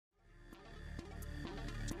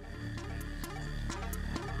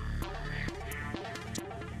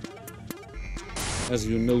As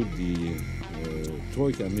you know, the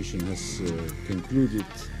Troika mission has concluded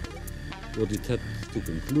what it had to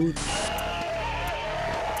conclude.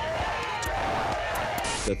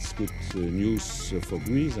 That's good news for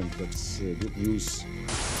Greece, and that's good news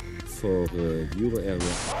for the euro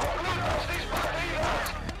area.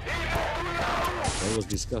 I was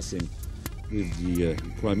discussing with the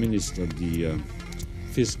Prime Minister the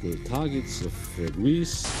fiscal targets of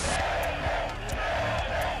Greece,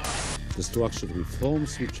 the structural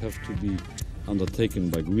reforms which have to be undertaken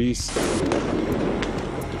by Greece.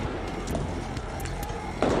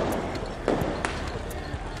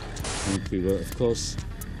 And we were, of course,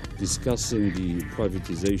 discussing the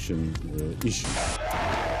privatization issue.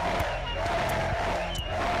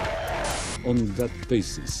 On that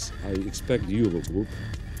basis, I expect the Eurogroup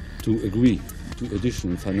to agree to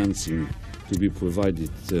additional financing to be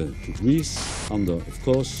provided to Greece under, of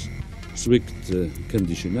course, strict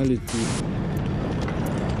conditionality.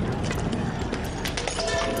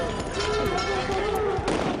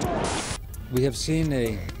 We have seen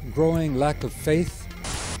a growing lack of faith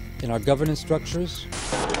in our governance structures.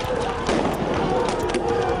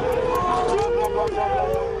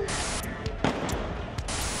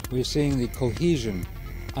 We're seeing the cohesion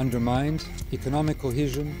undermined, economic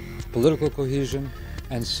cohesion, political cohesion,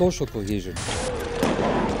 and social cohesion.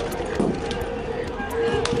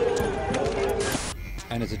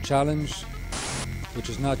 And it's a challenge which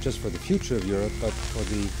is not just for the future of Europe, but for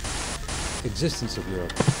the existence of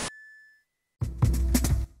Europe.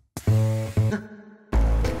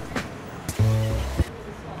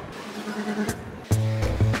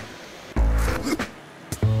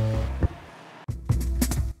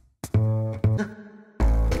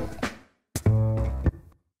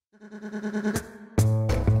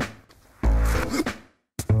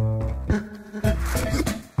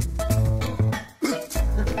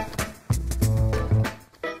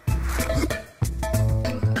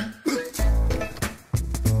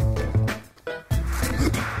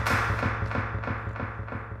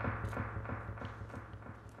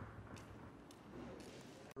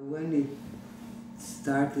 When it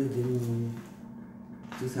started in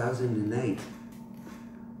 2008,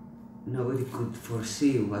 nobody could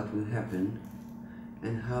foresee what would happen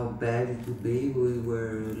and how bad it would be.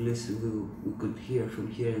 We could hear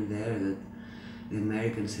from here and there that the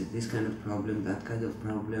Americans had this kind of problem, that kind of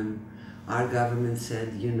problem. Our government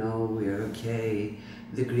said, you know, we are okay.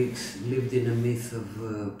 The Greeks lived in a myth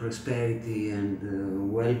of prosperity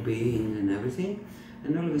and well-being and everything,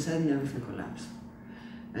 and all of a sudden everything collapsed.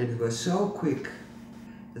 And it was so quick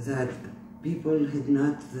that people had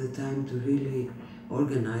not the time to really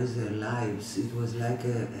organize their lives. It was like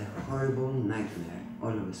a horrible nightmare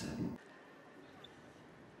all of a sudden.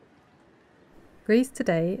 Greece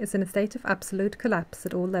today is in a state of absolute collapse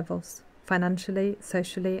at all levels, financially,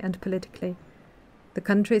 socially and politically. The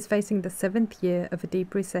country is facing the 7th year of a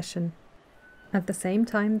deep recession. At the same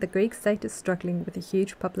time, the Greek state is struggling with a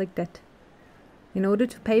huge public debt. In order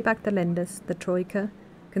to pay back the lenders, the Troika,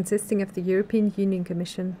 consisting of the European Union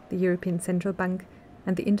Commission, the European Central Bank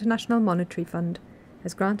and the International Monetary Fund,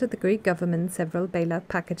 has granted the Greek government several bailout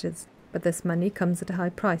packages, but this money comes at a high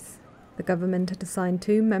price. The government had signed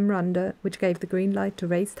 2 memoranda which gave the green light to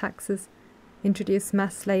raise taxes, introduce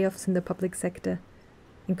mass layoffs in the public sector,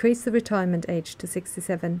 increase the retirement age to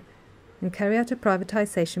 67, and carry out a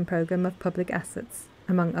privatization program of public assets,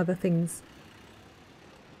 among other things.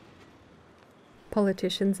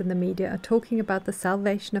 Politicians and the media are talking about the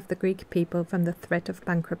salvation of the Greek people from the threat of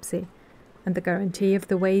bankruptcy and the guarantee of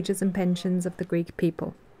the wages and pensions of the Greek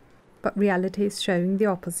people. But reality is showing the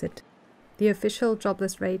opposite. The official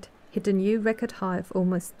jobless rate hit a new record high of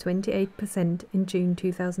almost 28% in June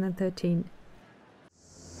 2013.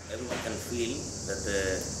 Everyone can feel that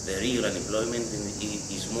the real unemployment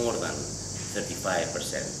is more than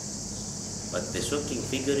 35%. But the shocking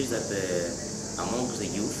figure is that amongst the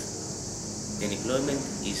youth, the unemployment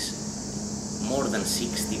is more than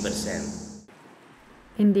 60%.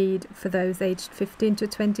 Indeed, for those aged 15 to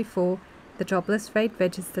 24, the jobless rate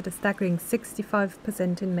registered a staggering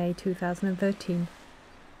 65% in May 2013.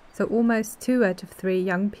 So almost 2 out of 3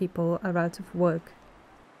 young people are out of work.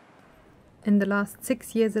 In the last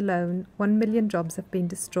 6 years alone, 1 million jobs have been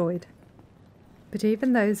destroyed. But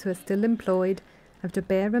even those who are still employed have to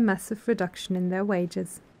bear a massive reduction in their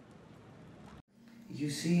wages. You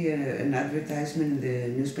see an advertisement in the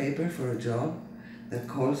newspaper for a job that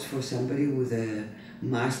calls for somebody with a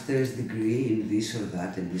master's degree in this or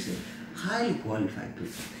that, and these are highly qualified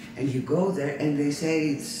people. And you go there and they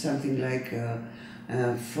say it's something like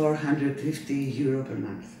 450 euro per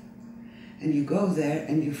month. And you go there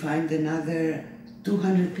and you find another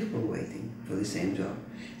 200 people waiting for the same job.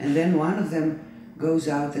 And then one of them goes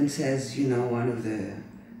out and says, you know, one of the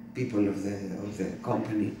people of the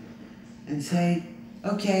company, and say,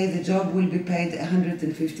 okay, the job will be paid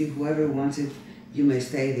 150, whoever wants it, you may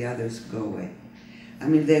stay, the others go away. I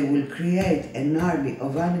mean, they will create an army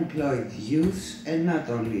of unemployed youths, and not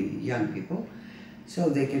only young people, so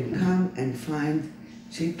they can come and find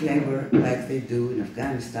cheap labor like they do in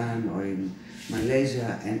Afghanistan or in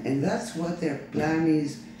Malaysia, and that's what their plan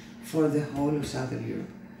is for the whole of Southern Europe.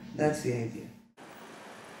 That's the idea.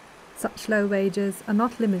 Such low wages are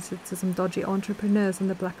not limited to some dodgy entrepreneurs on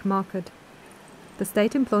the black market. The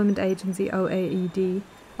state employment agency OAED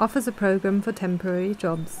offers a program for temporary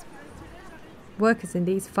jobs. Workers in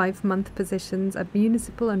these 5-month positions at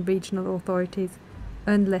municipal and regional authorities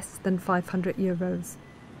earn less than €500.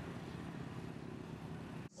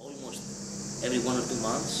 Almost every 1 or 2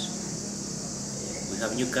 months, we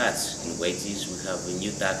have new cuts in wages, we have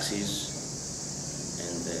new taxes,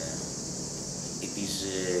 and it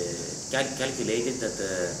is calculated that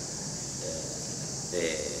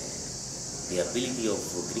the ability of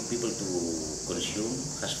Greek people to consume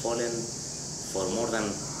has fallen for more than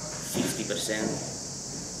 50%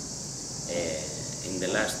 in the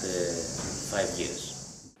last 5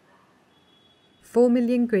 years. 4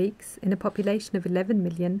 million Greeks, in a population of 11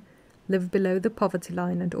 million, live below the poverty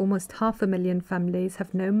line, and almost 500,000 families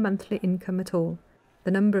have no monthly income at all.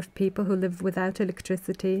 The number of people who live without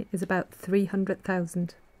electricity is about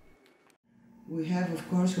 300,000. We have, of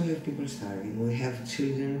course, we have people starving. We have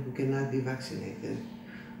children who cannot be vaccinated.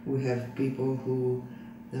 We have people who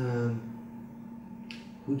do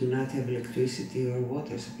not have electricity or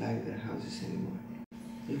water supply to their houses anymore.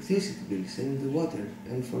 Electricity bills and the water,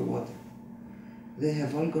 and for water, they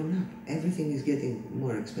have all gone up. Everything is getting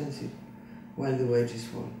more expensive while the wages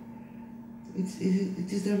fall.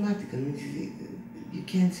 It is dramatic. I mean, you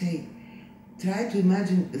can't say. Try to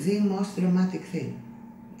imagine the most dramatic thing.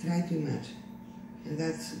 Try to imagine. And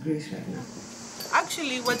that's Greece right now.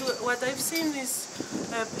 Actually, what I've seen is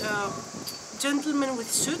gentlemen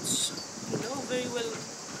with suits, you know, very well,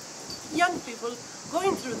 young people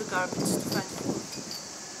going through the garbage to find food.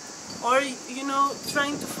 Or, you know,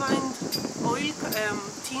 trying to find oil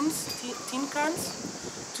tin cans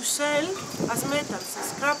to sell as metals,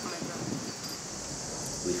 as scrap metal.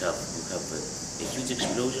 We have a huge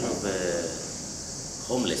explosion of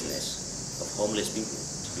homelessness, of homeless people.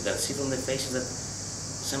 You can see from their faces that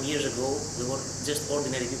some years ago they were just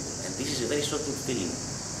ordinary people, and this is a very shocking feeling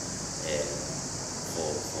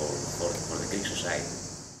for the Greek society.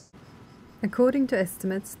 According to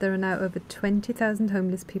estimates, there are now over 20,000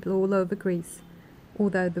 homeless people all over Greece,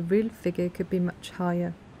 although the real figure could be much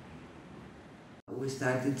higher. We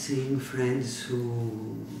started seeing friends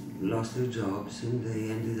who lost their jobs and they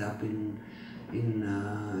ended up in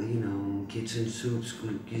you know, kitchen soups,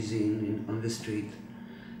 cuisine on the street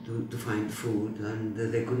to find food, and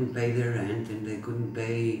they couldn't pay their rent and they couldn't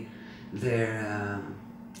pay their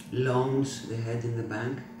loans they had in the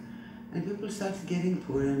bank. And people started getting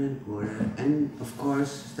poorer and poorer, and of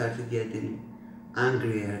course started getting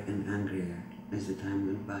angrier and angrier as the time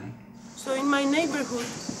went by. So in my neighborhood,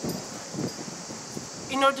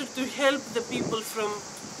 in order to help the people from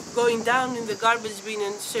going down in the garbage bin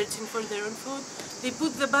and searching for their own food, they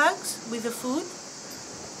put the bags with the food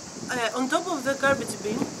on top of the garbage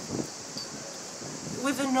bin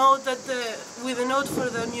with a note for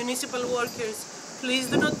the municipal workers: please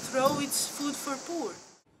do not throw its food for poor.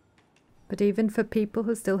 But even for people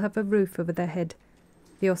who still have a roof over their head,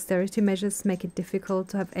 the austerity measures make it difficult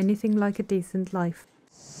to have anything like a decent life.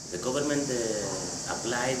 The government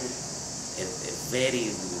applied a very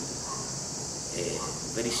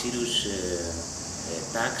serious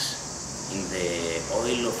tax in the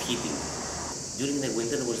oil of heating. During the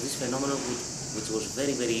winter there was this phenomenon which was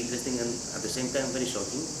very, very interesting and at the same time very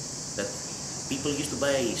shocking, that people used to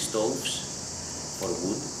buy stoves for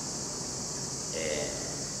wood,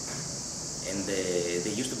 and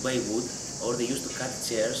they used to buy wood, or they used to cut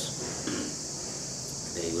chairs.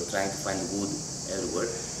 They were trying to find wood everywhere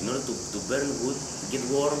in order to burn wood to get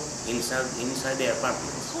warm inside their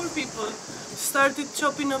apartments. Poor people started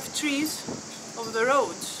chopping off trees of the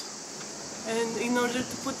roads, and in order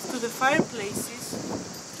to put to the fireplaces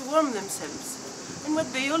to warm themselves. And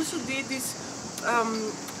what they also did is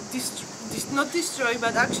not destroy,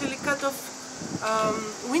 but actually cut off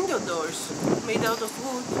window doors made out of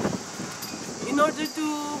wood in order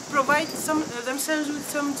to provide themselves with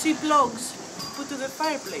some cheap logs put to the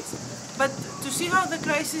fireplace. But to see how the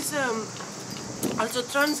crisis also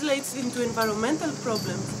translates into environmental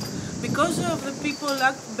problems, because of the people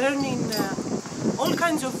burning all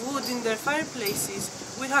kinds of wood in their fireplaces,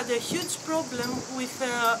 we had a huge problem with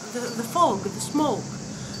the fog, the smoke.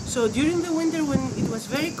 So during the winter, when it was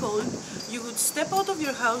very cold, you would step out of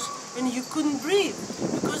your house and you couldn't breathe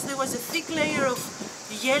because there was a thick layer of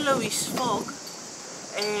yellowish fog,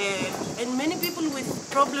 and many people with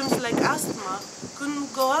problems like asthma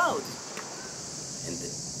couldn't go out. And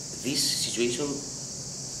this situation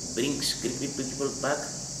brings Greek people back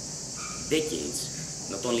decades,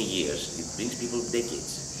 not only years. It brings people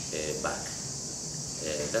decades back.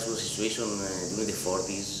 That was the situation during the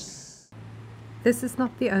 40s. This is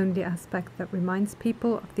not the only aspect that reminds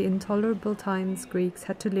people of the intolerable times Greeks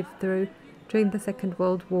had to live through during the Second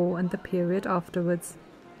World War and the period afterwards.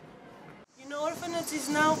 You know, orphanages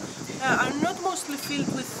now are not mostly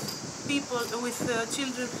filled with people, with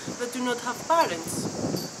children that do not have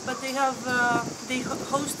parents, but they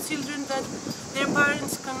host children that their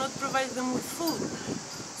parents cannot provide them with food.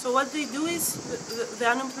 So what they do is, the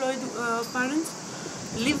unemployed parents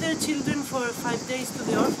leave their children for 5 days to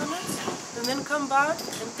the orphanage and then come back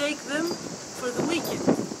and take them for the weekend.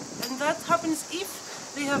 And that happens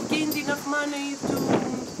if they have gained enough money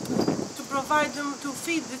to provide them, to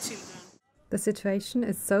feed the children. The situation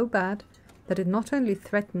is so bad that it not only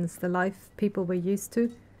threatens the life people were used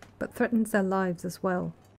to, but threatens their lives as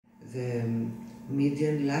well. The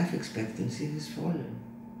median life expectancy has fallen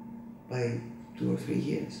by 2 or 3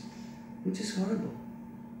 years, which is horrible.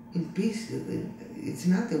 In peace, it's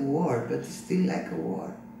not a war, but it's still like a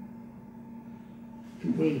war.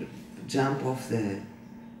 People jump off the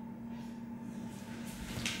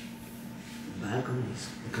balconies,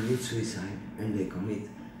 they commit suicide, and they commit.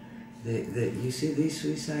 You see this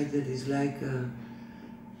suicide that is like a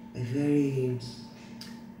very...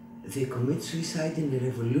 They commit suicide in a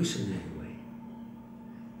revolutionary way.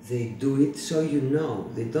 They do it so you know.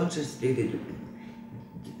 They don't just take a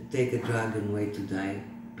drug and wait to die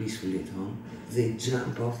peacefully at home. They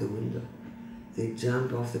jump off the window. They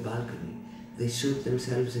jump off the balcony. They shoot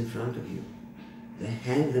themselves in front of you. They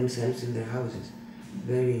hang themselves in their houses.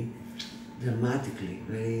 Very dramatically,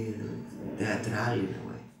 very theatrally in a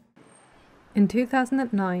way. In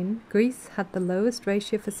 2009, Greece had the lowest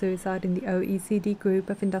ratio for suicide in the OECD group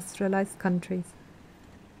of industrialized countries.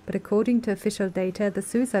 But according to official data, the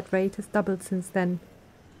suicide rate has doubled since then.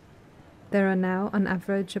 There are now, on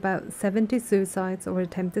average, about 70 suicides or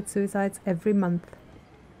attempted suicides every month.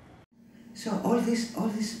 So all this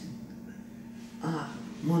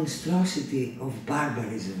monstrosity of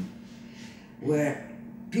barbarism, where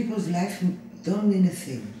people's life don't mean a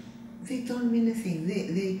thing. They don't mean a thing.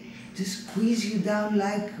 They just squeeze you down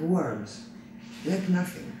like worms, like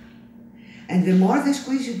nothing. And the more they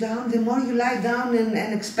squeeze you down, the more you lie down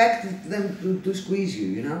and expect them to squeeze you,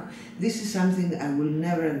 you know? This is something I will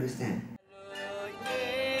never understand.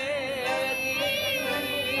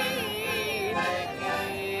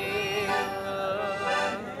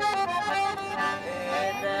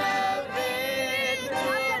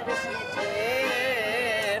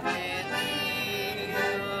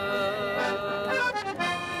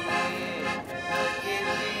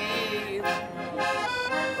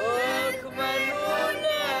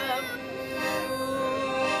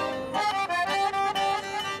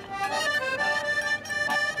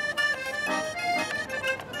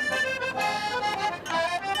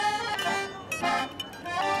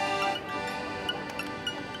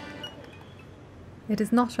 It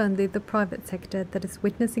is not only the private sector that is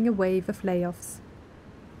witnessing a wave of layoffs.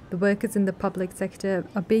 The workers in the public sector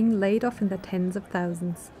are being laid off in the tens of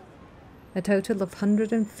thousands. A total of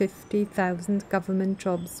 150,000 government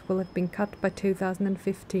jobs will have been cut by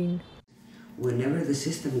 2015. Whenever the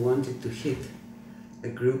system wanted to hit a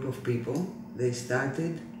group of people, they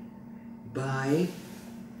started by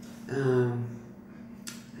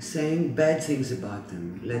saying bad things about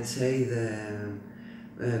them. Let's say the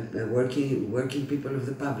working people of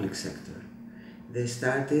the public sector. They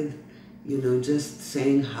started, just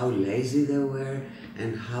saying how lazy they were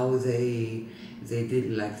and how they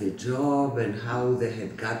didn't like their job and how they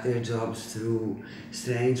had got their jobs through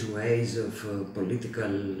strange ways of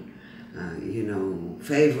political,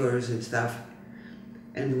 favors and stuff.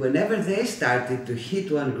 And whenever they started to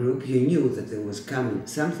hit one group, you knew that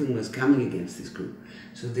something was coming against this group.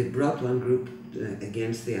 So they brought one group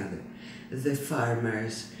against the other. The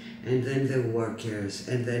farmers, and then the workers,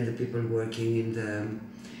 and then the people working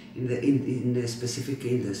in the specific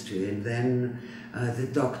industry, and then the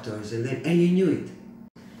doctors, and you knew it.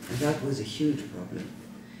 And that was a huge problem,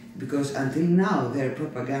 because until now their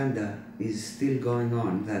propaganda is still going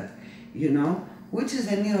on that, which is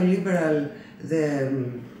the neoliberal, the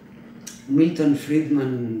Milton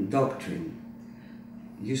Friedman doctrine.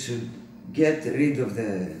 You should get rid of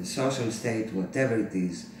the social state, whatever it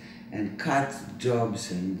is, and cut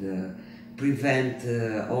jobs and prevent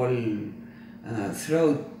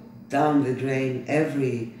throw down the drain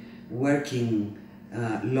every working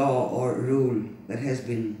law or rule that has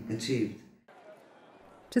been achieved.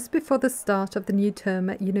 Just before the start of the new term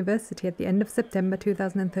at university at the end of September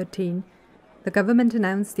 2013, the government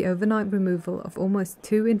announced the overnight removal of almost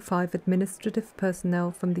 2 in 5 administrative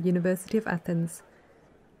personnel from the University of Athens.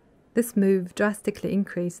 This move drastically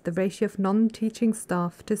increased the ratio of non-teaching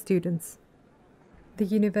staff to students. The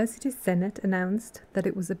university's Senate announced that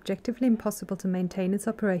it was objectively impossible to maintain its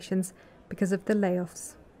operations because of the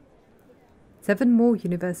layoffs. 7 more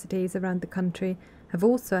universities around the country have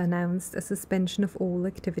also announced a suspension of all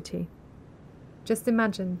activity. Just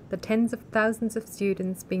imagine the tens of thousands of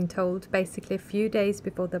students being told basically a few days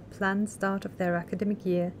before the planned start of their academic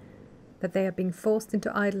year that they are being forced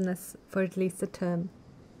into idleness for at least a term.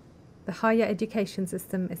 The higher education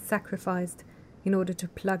system is sacrificed in order to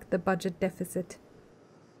plug the budget deficit.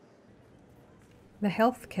 The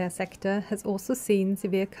healthcare sector has also seen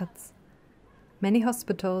severe cuts. Many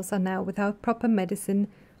hospitals are now without proper medicine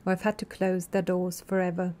or have had to close their doors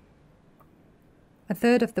forever. A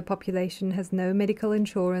third of the population has no medical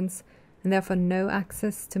insurance and therefore no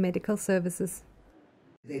access to medical services.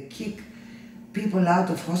 They kick people out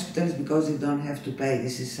of hospitals because they don't have to pay.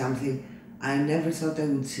 This is something I never thought I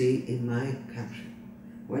would see in my country.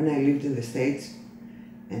 When I lived in the States,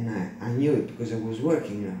 and I knew it because I was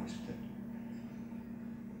working in a hospital,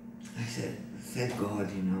 I said, thank God,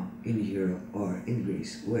 in Europe or in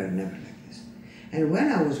Greece, we're never like this. And when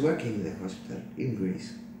I was working in the hospital in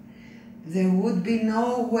Greece, there would be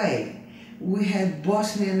no way. We had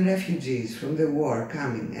Bosnian refugees from the war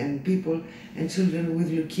coming, and people and children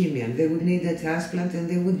with leukemia, and they would need a transplant, and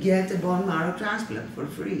they would get a bone marrow transplant for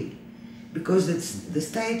free, because the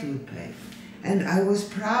state would pay. And I was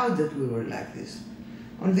proud that we were like this.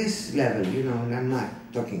 On this level, and I'm not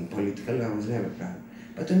talking political, I was never proud.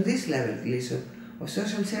 But on this level, at least, of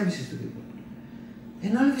social services to people.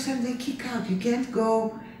 And all of a sudden they kick out. You can't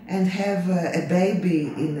go and have a baby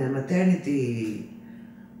in a maternity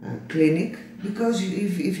clinic, because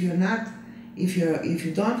if you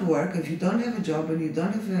don't work, if you don't have a job and you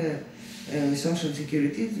don't have social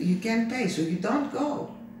security, you can't pay, so you don't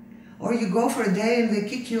go. Or you go for a day and they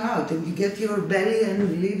kick you out and you get your belly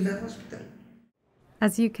and leave the hospital.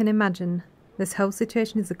 As you can imagine, this whole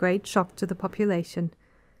situation is a great shock to the population.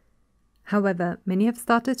 However, many have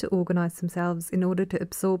started to organize themselves in order to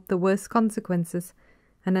absorb the worst consequences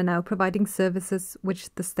and are now providing services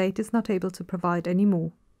which the state is not able to provide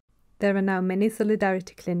anymore. There are now many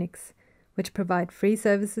solidarity clinics which provide free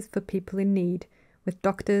services for people in need, with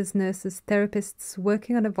doctors, nurses, therapists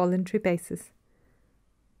working on a voluntary basis.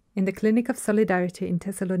 In the Clinic of Solidarity in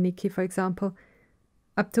Thessaloniki, for example,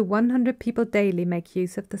 up to 100 people daily make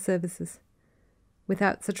use of the services.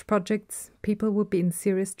 Without such projects, people would be in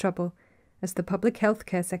serious trouble, as the public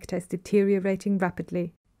healthcare sector is deteriorating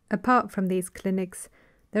rapidly. Apart from these clinics,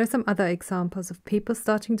 there are some other examples of people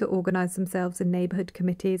starting to organize themselves in neighborhood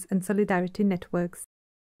committees and solidarity networks.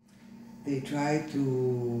 They try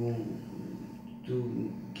to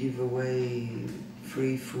give away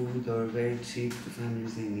free food or very cheap to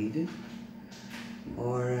families they need it,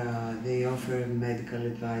 or they offer medical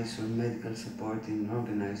advice or medical support in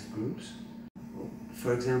organized groups.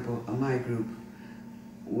 For example, in my group,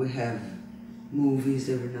 we have movies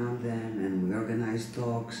every now and then, and we organize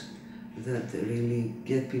talks that really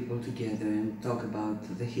get people together and talk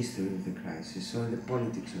about the history of the crisis or the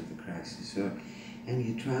politics of the crisis, and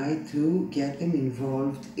you try to get them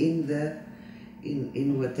involved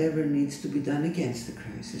in whatever needs to be done against the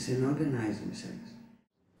crisis and organize themselves.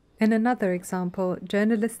 In another example,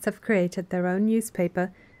 journalists have created their own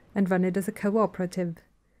newspaper and run it as a cooperative.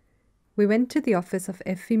 We went to the office of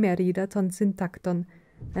Ephemerida ton Syntacton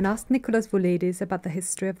and asked Nicholas Voulidis about the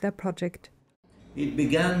history of their project. It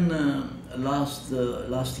began last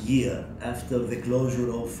year after the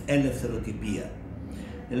closure of Eleftherotypia.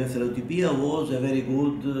 Eleftherotypia was a very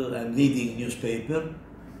good and leading newspaper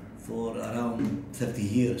for around 30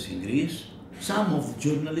 years in Greece. Some of the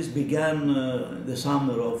journalists began the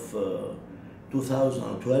summer of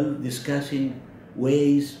 2012 discussing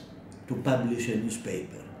ways to publish a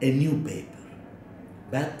newspaper, a new paper,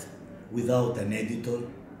 but without an editor,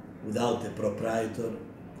 without a proprietor,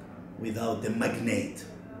 without a magnate.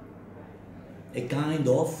 A kind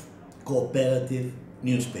of cooperative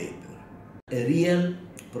newspaper. A real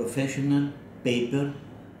professional paper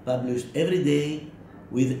published every day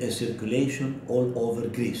with a circulation all over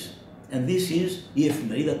Greece. And this is η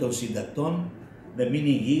εφημερίδα των συντακτών. The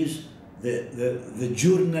meaning is the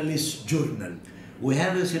journalist's journal. We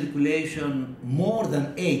have a circulation more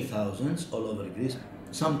than 8,000 all over Greece,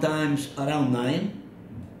 sometimes around 9.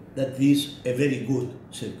 That is a very good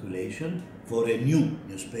circulation for a new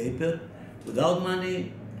newspaper, without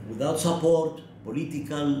money, without support,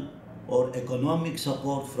 political or economic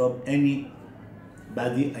support from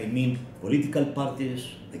anybody, I mean political parties,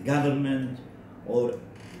 the government, or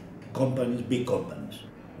companies, big companies.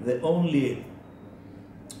 The only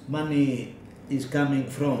money is coming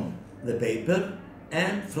from the paper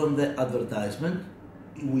and from the advertisement.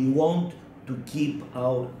 We want to keep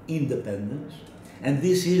our independence, and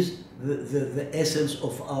this is the essence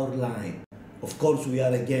of our line. Of course, we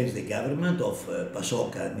are against the government of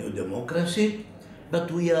PASOK and New Democracy, but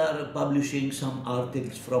we are publishing some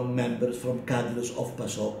articles from members, from cadres of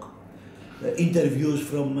PASOK, interviews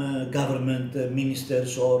from government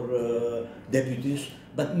ministers or deputies,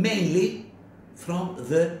 but mainly from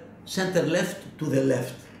the center-left to the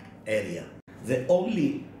left area. The only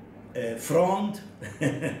front,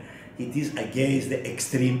 it is against the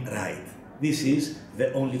extreme right. This is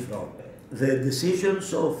the only front. The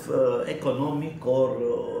decisions of economic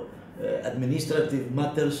or administrative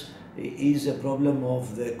matters is a problem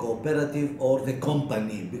of the cooperative or the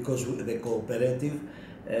company, because the cooperative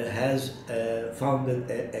has founded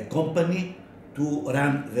a company to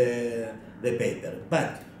run the paper.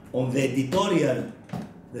 But on the editorial,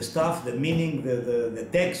 the stuff, the meaning, the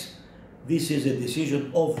text, this is a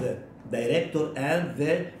decision of the director and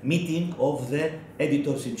the meeting of the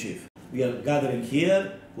editors-in-chief. We are gathering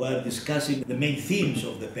here, we are discussing the main themes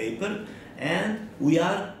of the paper, and we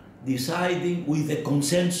are deciding with a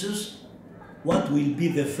consensus what will be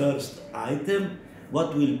the first item,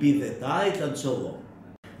 what will be the title, and so on.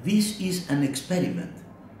 This is an experiment,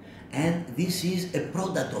 and this is a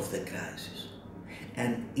product of the crisis.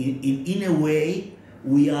 And in a way,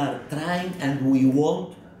 we are trying and we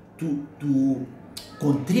want to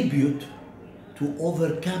contribute to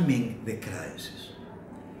overcoming the crisis.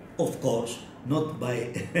 Of course, not by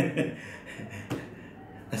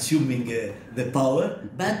assuming the power,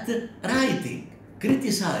 but writing,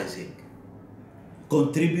 criticizing,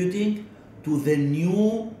 contributing to the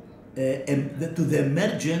new, to the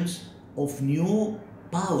emergence of new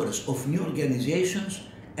powers, of new organizations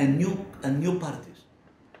and new parties.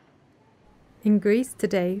 In Greece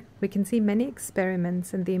today, we can see many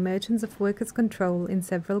experiments in the emergence of workers' control in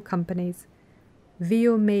several companies.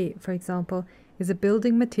 Viome, for example, is a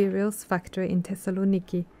building materials factory in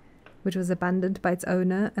Thessaloniki, which was abandoned by its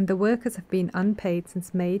owner, and the workers have been unpaid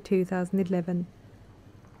since May 2011.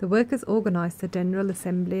 The workers organized a general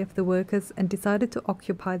assembly of the workers and decided to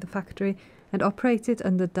occupy the factory and operate it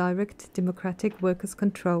under direct democratic workers'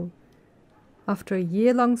 control. After a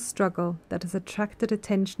year-long struggle that has attracted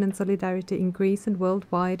attention and solidarity in Greece and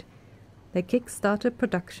worldwide, they kick-started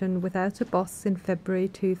production without a boss in February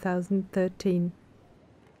 2013.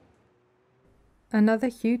 Another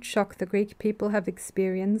huge shock the Greek people have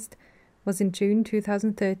experienced was in June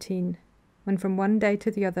 2013, when from one day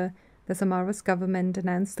to the other the Samaras government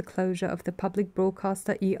announced the closure of the public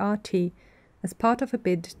broadcaster ERT as part of a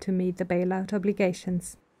bid to meet the bailout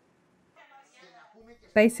obligations.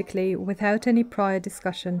 Basically, without any prior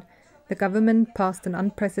discussion, the government passed an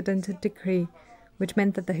unprecedented decree, which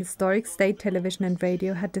meant that the historic state television and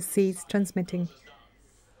radio had to cease transmitting.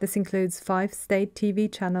 This includes 5 state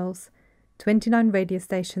TV channels, 29 radio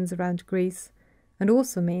stations around Greece, and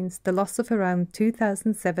also means the loss of around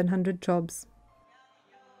 2,700 jobs.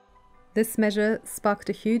 This measure sparked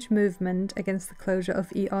a huge movement against the closure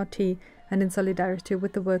of ERT and in solidarity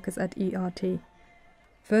with the workers at ERT.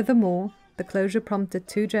 Furthermore, the closure prompted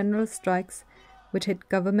 2 general strikes, which hit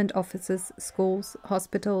government offices, schools,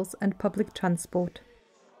 hospitals, and public transport.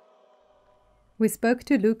 We spoke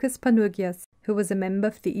to Lucas Panougias, who was a member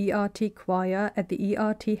of the ERT choir at the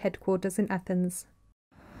ERT headquarters in Athens.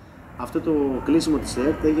 Αυτό το κλείσιμο της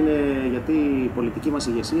ΕΡΤ έγινε γιατί η πολιτική μας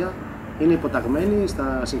ηγεσία είναι υποταγμένη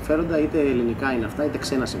στα συμφέροντα, είτε ελληνικά είναι αυτά, είτε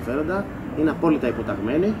ξένα συμφέροντα, είναι απόλυτα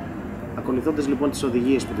υποταγμένη. Ακολουθώντας λοιπόν τις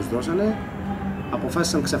οδηγίες που τους δώσανε,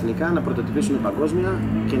 αποφάσισαν ξαφνικά να πρωτοτυπήσουν παγκόσμια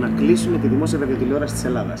και να κλείσουν τη δημόσια ραδιοτηλεόραση της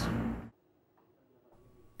Ελλάδας.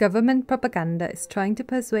 Government propaganda is trying to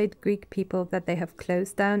persuade Greek people that they have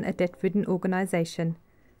closed down a debt-ridden organization.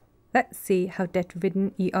 Let's see how debt-ridden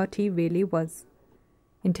ERT really was.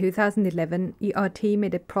 In 2011, ERT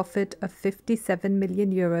made a profit of 57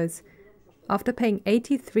 million euros, after paying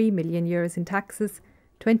 83 million euros in taxes,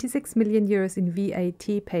 26 million euros in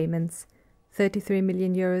VAT payments, 33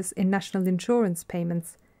 million euros in national insurance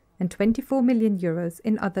payments, and 24 million euros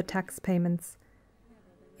in other tax payments.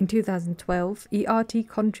 In 2012, ERT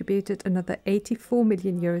contributed another 84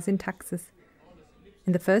 million euros in taxes.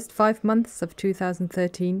 In the first 5 months of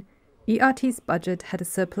 2013, ERT's budget had a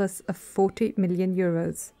surplus of 40 million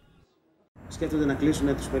euros. Σκέφτονται να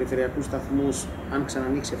κλείσουν τους περιφερειακούς σταθμούς αν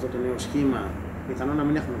ξανανοίξει αυτό το νέο σχήμα. Πιθανόν να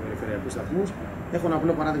μην έχουμε περιφερειακούς σταθμούς. Έχω ένα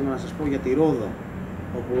απλό παράδειγμα να σας πω για τη Ρόδο,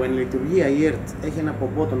 όπου εν λειτουργία η ΕΡΤ έχει ένα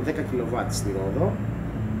πομπό των 10 kW στη Ρόδο.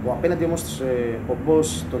 Ο απέναντι όμως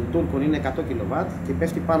πομπός των Τούρκων είναι 100 kW και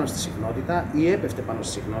πέφτει πάνω στη συχνότητα ή έπεφτε πάνω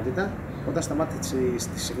στη συχνότητα. Όταν σταμάτησε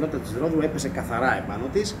στη συχνότητα της Ρόδου έπεσε καθαρά επάνω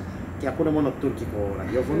της και ακούνε μόνο τουρκικό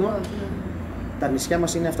ραδιόφωνο. Τα νησιά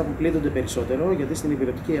μας είναι αυτά που πλήττονται περισσότερο, γιατί στην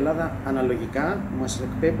υπηρετική Ελλάδα αναλογικά μας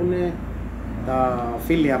εκπέμπουν τα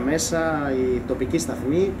φύλλια μέσα, οι τοπικοί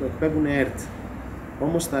σταθμοί που εκπέμπουν ΕΡΤ.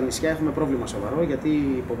 Όμως στα νησιά έχουμε πρόβλημα σοβαρό, γιατί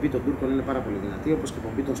η πομπή των Τούρκων είναι πάρα πολύ δυνατή, όπως και η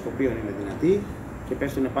πομπή των Σκοπίων είναι δυνατή και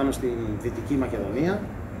πέφτουν πάνω στην Δυτική Μακεδονία.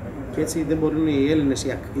 Και έτσι δεν μπορούν οι Έλληνες,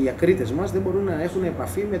 οι ακρίτες μας, δεν μπορούν να έχουν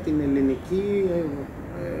επαφή με την ελληνική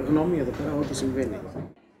γνώμη εδώ πέρα ό,τι συμβαίνει.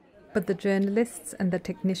 But the journalists and the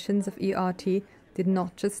technicians of ERT did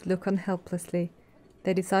not just look on helplessly.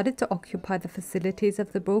 They decided to occupy the facilities of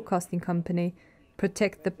the broadcasting company,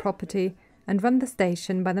 protect the property, and run the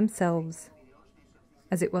station by themselves.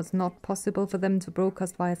 As it was not possible for them to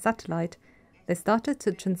broadcast via satellite, they started to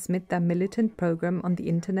transmit their militant program on the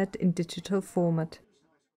internet in digital format.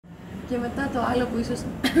 Και μετά το άλλο που ίσως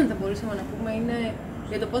θα μπορούσαμε να πούμε είναι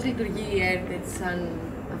για το πώς λειτουργεί η ΕΡΤ σαν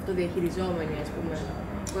αυτοδιαχειριζόμενοι, ας πούμε,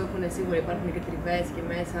 που έχουν σίγουρα υπάρχουν και τριβές και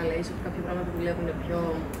μέσα, αλλά ίσως κάποια πράγματα που δουλεύουν πιο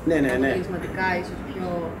αποτελεσματικά, ίσως πιο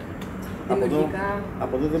δημιουργικά.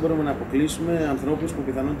 Από εδώ δεν μπορούμε να αποκλείσουμε ανθρώπους που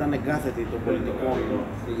πιθανόν ήταν εγκάθετοι των πολιτικών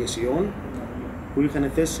ηγεσιών, που είχαν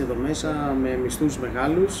θέσεις εδώ μέσα με μισθούς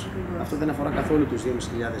μεγάλους. Αυτό δεν αφορά καθόλου τους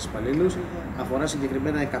 2.500 υπαλλήλους, αφορά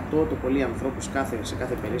συγκεκριμένα 100 το πολύ ανθρώπους σε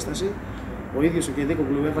κάθε περίσταση. Ο ίδιος ο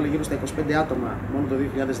Κεντίκοπουλου έβαλε γύρω στα 25 άτομα μόνο το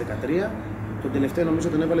 2013. Τον τελευταίο νομίζω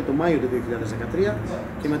τον έβαλε το Μάιο του 2013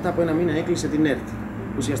 και μετά από ένα μήνα έκλεισε την ΕΡΤ.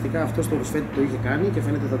 Ουσιαστικά αυτό το Ρουσφέτη το είχε κάνει και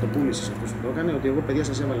φαίνεται θα το πούλησε σε αυτούς που το έκανε, ότι εγώ παιδιά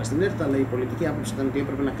σας έβαλα στην ΕΡΤ, αλλά η πολιτική άποψη ήταν ότι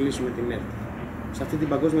έπρεπε να κλείσουμε την ΕΡΤ. Σε αυτή την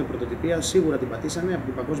παγκόσμια πρωτοτυπία σίγουρα την πατήσανε από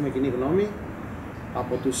την παγκόσμια κοινή γνώμη,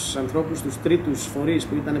 από τους ανθρώπους, τους τρίτους φορείς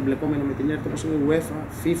που ήταν εμπλεκόμενοι με την ΕΡΤ, όπως είναι η UEFA,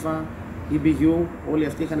 FIFA, EBU, όλοι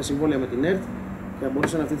αυτοί είχαν συμβόλαια με την ΕΡΤ και θα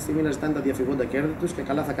μπορούσαν αυτή τη στιγμή να ζητάνε τα διαφυγόντα κέρδη τους και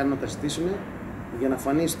καλά θα κάνουν να τα ζητήσουν για να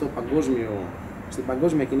φανεί στην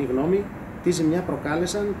παγκόσμια κοινή γνώμη τι ζημιά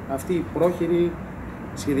προκάλεσαν αυτοί οι πρόχειροι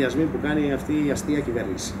σχεδιασμοί που κάνει αυτή η αστεία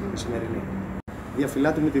κυβέρνηση η σημερινή.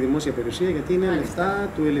 Διαφυλάττουμε τη δημόσια περιουσία γιατί είναι λεφτά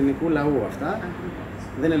του ελληνικού λαού αυτά.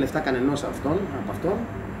 Δεν είναι λεφτά κανενός από αυτών,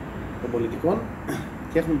 των πολιτικών,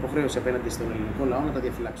 και έχουμε υποχρέωση απέναντι στον ελληνικό λαό να τα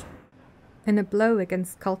διαφυλάξουμε. In a blow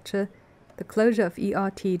against culture, the closure of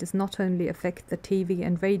ERT does not only affect the TV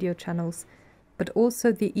and radio channels, but also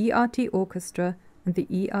the ERT orchestra and the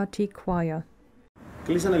ERT choir.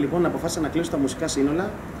 Κλείσανε λοιπόν, αποφάσισαν να κλείσουν τα μουσικά σύνολα,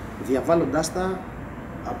 διαβάλλοντάς τα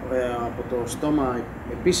από το στόμα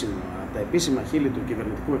επίσημα, από τα επίσημα χείλη του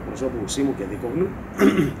κυβερνητικού εκπροσώπου Σίμου και Δίκογλου.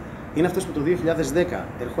 Είναι αυτός που το 2010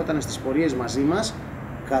 ερχόταν στις πορείες μαζί μας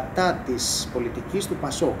κατά της πολιτικής του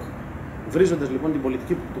Πασόκ. Βρίζοντας λοιπόν την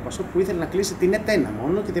πολιτική του Πασόκ που ήθελε να κλείσει την ΕΤΕΝΑ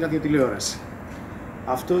μόνο και τη ραδιοτηλεόραση.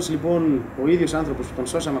 Αυτός λοιπόν ο ίδιος άνθρωπος που τον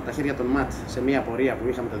σώσαμε από τα χέρια των ΜΑΤ σε μια πορεία που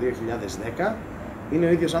είχαμε το 2010, είναι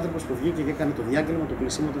ο ίδιος άνθρωπος που βγήκε και έκανε το διάγγελμα του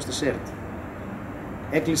κλεισίματος της ΕΡΤ.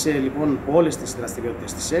 Έκλεισε λοιπόν όλες τις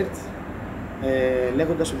δραστηριότητες της ΕΡΤ,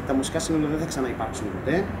 λέγοντας ότι τα μουσικά σύνολα δεν θα ξαναυπάρξουν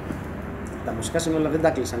ποτέ. Τα μουσικά σύνολα δεν τα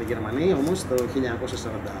κλείσαν οι Γερμανοί, όμως το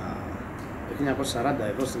 1940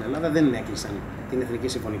 εδώ στην Ελλάδα δεν έκλεισαν την Εθνική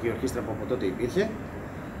Συμφωνική Ορχήστρα που από τότε υπήρχε.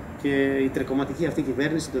 Και η τρεκομματική αυτή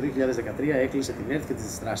κυβέρνηση το 2013 έκλεισε την ΕΡΤ και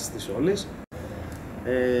τις δράσεις της όλες.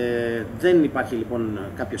 Δεν υπάρχει λοιπόν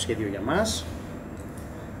κάποιο σχέδιο για μας.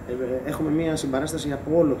 Έχουμε μία συμπαράσταση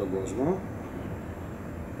από όλο τον κόσμο.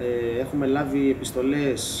 Έχουμε λάβει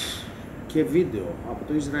επιστολές και βίντεο από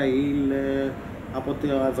το Ισραήλ, από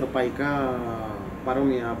τα ευρωπαϊκά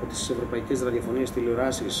παρόμοια, από τις ευρωπαϊκές ραδιοφωνίες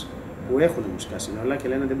τηλεοράσεις που έχουν μουσικά σύνολα και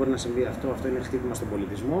λένε δεν μπορεί να συμβεί αυτό είναι χτύπημα στον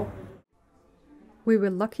πολιτισμό. We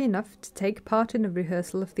were lucky enough to take part in a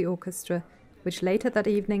rehearsal of the orchestra, which later that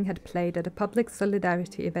evening had played at a public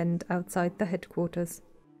solidarity event outside the headquarters.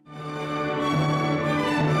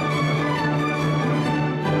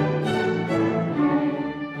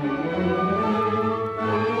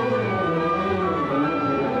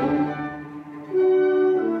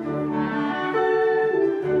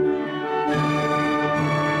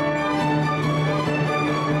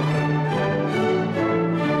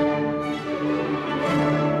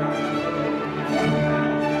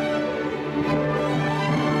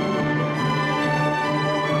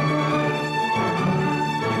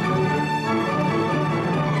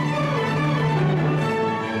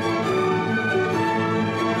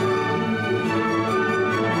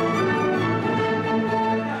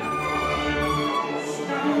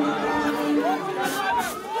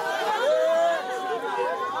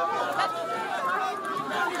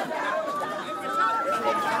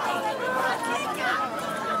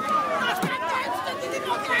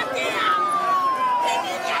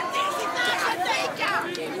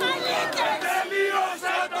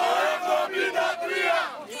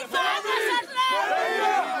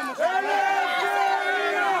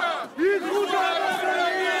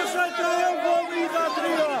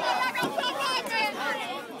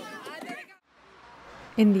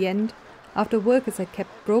 In the end, after workers had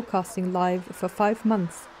kept broadcasting live for 5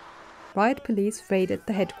 months, riot police raided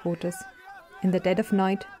the headquarters. In the dead of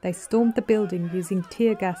night, they stormed the building using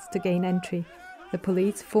tear gas to gain entry. The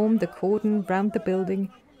police formed a cordon round the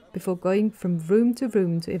building before going from room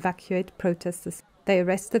to evacuate protesters. They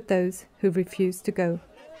arrested those who refused to go.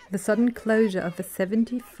 The sudden closure of a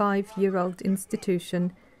 75-year-old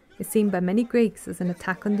institution is seen by many Greeks as an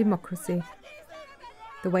attack on democracy.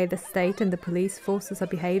 The way the state and the police forces are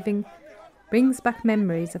behaving brings back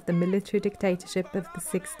memories of the military dictatorship of the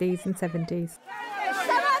 60s and 70s.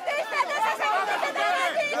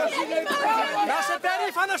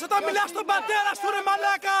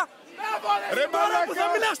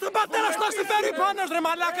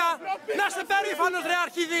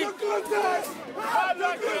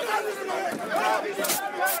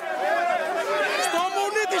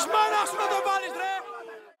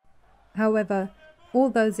 However, all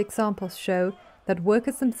those examples show that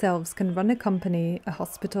workers themselves can run a company, a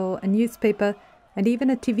hospital, a newspaper, and even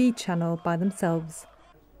a TV channel by themselves.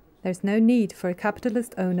 There's no need for a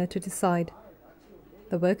capitalist owner to decide.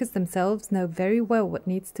 The workers themselves know very well what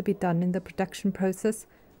needs to be done in the production process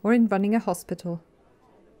or in running a hospital.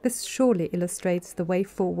 This surely illustrates the way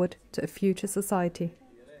forward to a future society.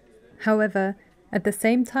 However, at the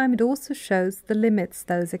same time it also shows the limits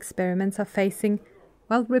those experiments are facing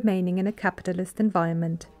while remaining in a capitalist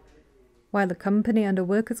environment. While a company under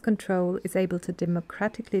workers' control is able to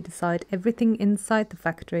democratically decide everything inside the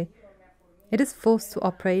factory, it is forced to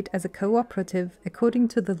operate as a cooperative according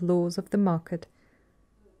to the laws of the market.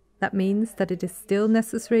 That means that it is still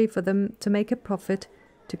necessary for them to make a profit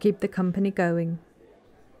to keep the company going.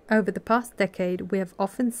 Over the past decade, we have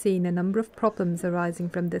often seen a number of problems arising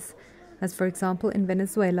from this, as for example in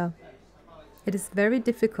Venezuela. It is very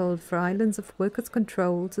difficult for islands of workers'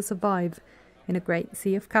 control to survive in a great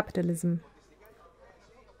sea of capitalism.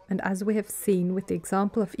 And as we have seen with the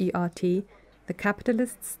example of ERT, the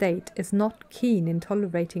capitalist state is not keen in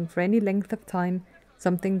tolerating for any length of time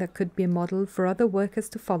something that could be a model for other workers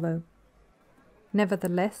to follow.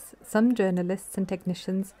 Nevertheless, some journalists and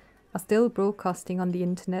technicians are still broadcasting on the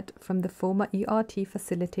internet from the former ERT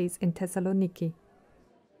facilities in Thessaloniki.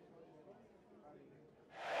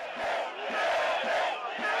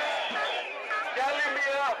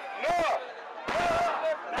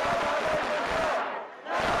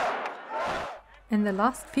 In the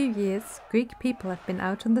last few years, Greek people have been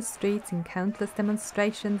out on the streets in countless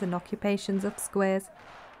demonstrations and occupations of squares,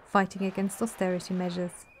 fighting against austerity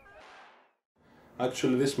measures.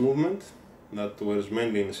 Actually, this movement, that was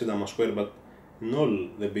mainly in Sidama Square, but in all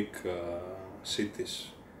the big city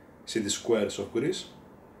squares of Greece,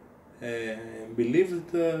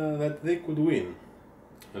 believed that they could win.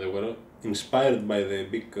 They were inspired by the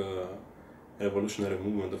big revolutionary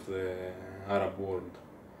movement of the Arab world.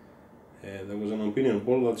 There was an opinion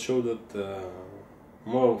poll that showed that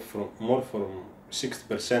more from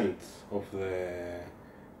 60% of the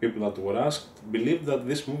people that were asked believed that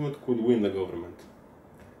this movement could win the government,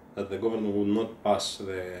 that the government would not pass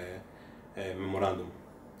the memorandum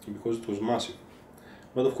because it was massive.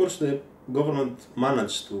 But of course the government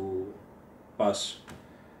managed to pass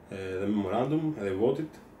the memorandum. They voted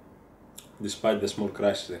despite the small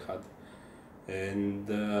crisis they had. And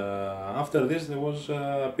after this there was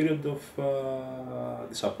a period of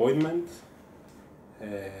disappointment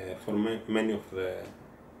for many of the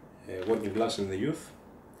working class and the youth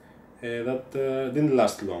that didn't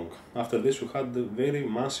last long. After this we had very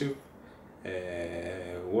massive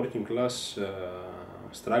working class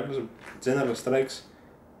struggles, general strikes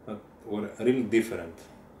that were really different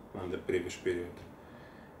than the previous period.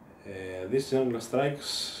 These general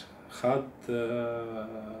strikes had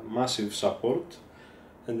massive support,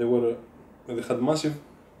 and they were massive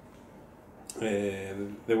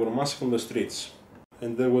on the streets,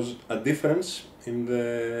 and there was a difference in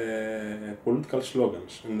the political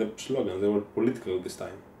slogans. They were political this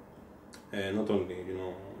time, not only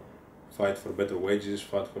fight for better wages,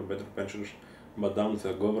 fight for better pensions, but down to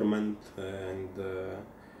the government and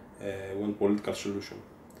one political solution.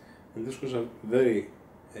 And this was a very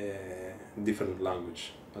different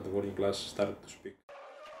language that the working class started to speak.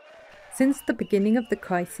 Since the beginning of the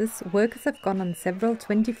crisis, workers have gone on several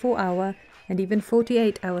 24-hour and even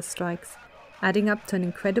 48-hour strikes, adding up to an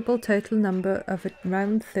incredible total number of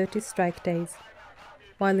around 30 strike days.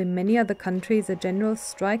 While in many other countries a general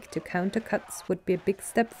strike to counter cuts would be a big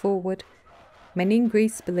step forward, many in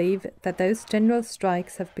Greece believe that those general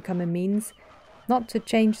strikes have become a means not to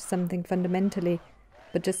change something fundamentally,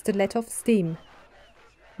 but just to let off steam.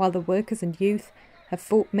 While the workers and youth have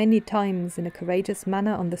fought many times in a courageous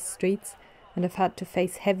manner on the streets and have had to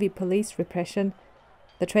face heavy police repression,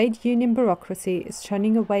 the trade union bureaucracy is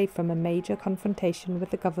shunning away from a major confrontation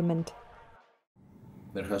with the government.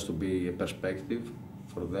 There has to be a perspective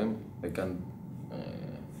for them. They can't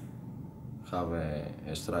have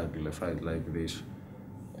a strike, a fight like this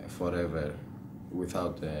forever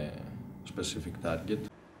without a specific target.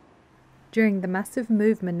 During the massive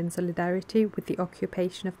movement in solidarity with the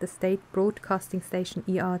occupation of the state broadcasting station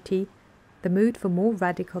ERT, the mood for more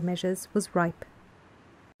radical measures was ripe.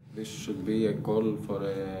 This should be a call for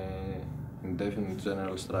an indefinite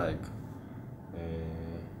general strike,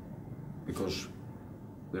 because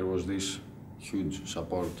there was this huge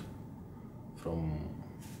support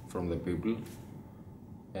from the people,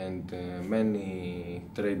 and many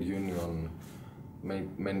trade union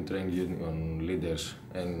leaders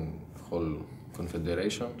and whole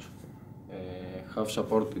confederations have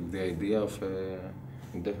supported the idea of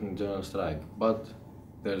indefinite general strike. But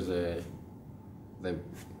there's the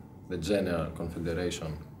general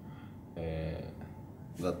confederation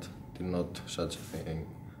that did not such a thing.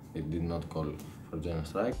 It did not call for general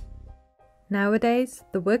strike. Nowadays,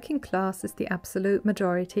 the working class is the absolute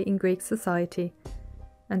majority in Greek society.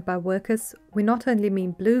 And by workers, we not only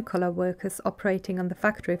mean blue-collar workers operating on the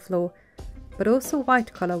factory floor, but also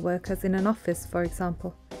white-collar workers in an office, for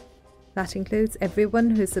example. That includes everyone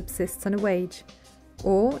who subsists on a wage,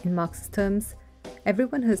 or, in Marxist terms,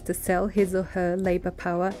 everyone who has to sell his or her labour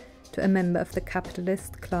power to a member of the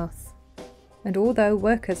capitalist class. And although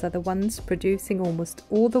workers are the ones producing almost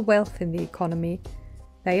all the wealth in the economy,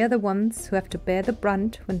 they are the ones who have to bear the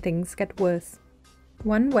brunt when things get worse.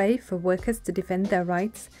 One way for workers to defend their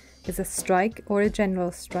rights is a strike or a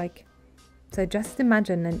general strike. So just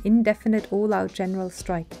imagine an indefinite all-out general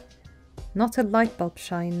strike. Not a light bulb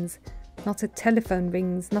shines, not a telephone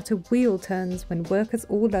rings, not a wheel turns when workers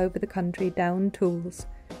all over the country down tools.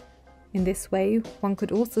 In this way, one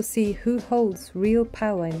could also see who holds real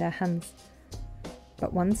power in their hands.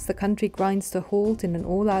 But once the country grinds to a halt in an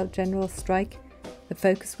all-out general strike, the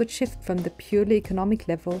focus would shift from the purely economic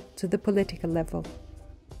level to the political level.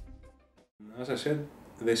 As I said,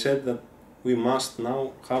 they said that we must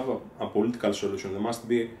now have a political solution. There must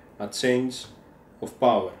be a change of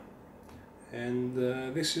power. And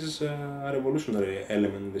this is a revolutionary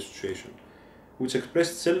element in the situation, which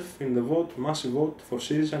expressed itself in the massive vote for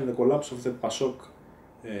Syriza and the collapse of the PASOK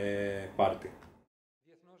party.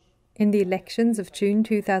 In the elections of June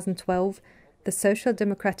 2012, the Social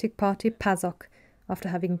Democratic Party PASOK, after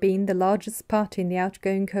having been the largest party in the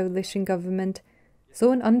outgoing coalition government,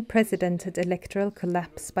 saw an unprecedented electoral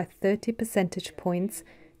collapse by 30 percentage points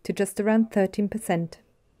to just around 13%.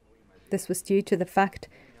 This was due to the fact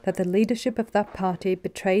that the leadership of that party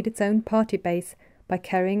betrayed its own party base by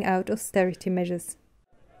carrying out austerity measures.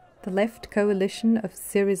 The left coalition of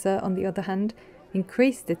Syriza, on the other hand,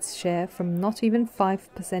 increased its share from not even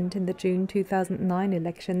 5% in the June 2009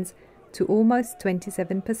 elections to almost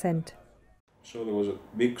 27%. So there was a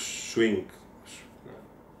big swing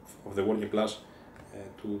of the working class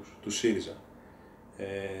to Syriza.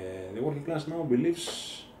 The working class now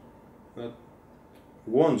believes that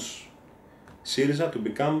wants Syriza to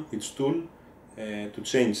become its tool to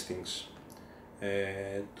change things,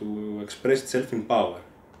 to express itself in power.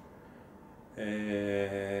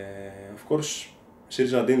 Of course,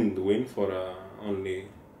 Syriza didn't win for only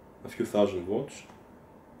a few thousand votes,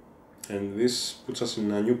 and this puts us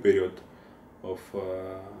in a new period of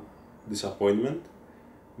disappointment,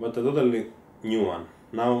 but a totally new one.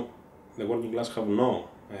 Now the working class have no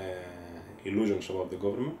illusions about the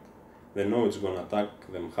government. They know it's going to attack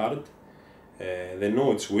them hard. They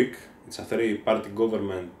know it's weak. It's a three-party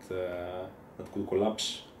government that could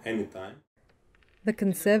collapse anytime. The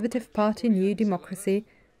Conservative Party New Democracy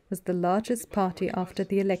was the largest party after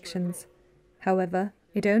the elections. However,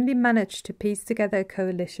 it only managed to piece together a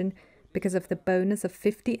coalition because of the bonus of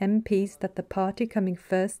 50 MPs that the party coming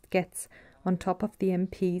first gets on top of the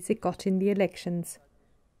MPs it got in the elections.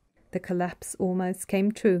 The collapse almost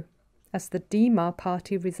came true, as the Dima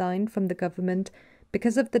party resigned from the government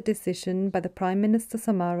because of the decision by the Prime Minister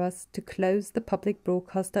Samaras to close the public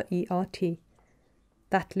broadcaster ERT.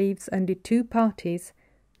 That leaves only two parties,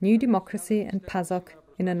 New Democracy and PASOK,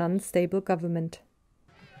 in an unstable government.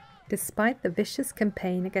 Despite the vicious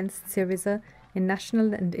campaign against Syriza in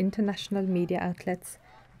national and international media outlets,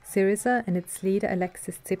 Syriza and its leader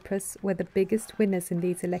Alexis Tsipras were the biggest winners in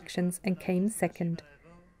these elections and came second.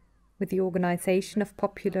 With the organisation of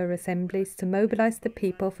popular assemblies to mobilise the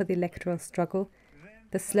people for the electoral struggle,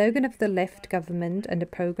 the slogan of the left government and a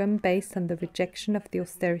programme based on the rejection of the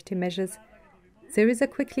austerity measures, Syriza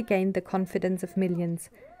quickly gained the confidence of millions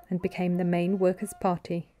and became the main workers'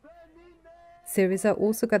 party. Syriza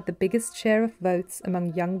also got the biggest share of votes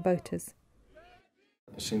among young voters.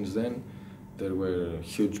 Since then, there were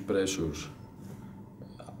huge pressures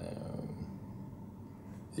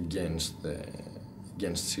against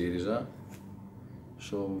Syriza,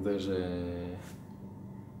 so there's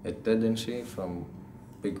a tendency from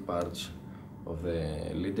big parts of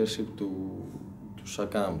the leadership to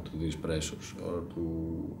succumb to these pressures or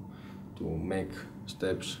to make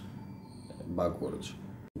steps backwards.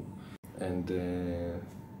 And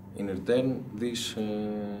in return, this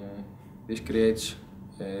creates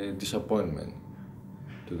disappointment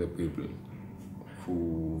to the people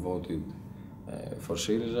who voted for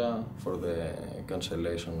Syriza, for the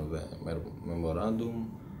cancellation of the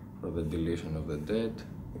memorandum, for the deletion of the debt,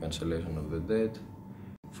 the cancellation of the debt,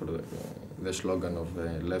 for the slogan of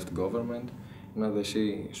the left government. Now they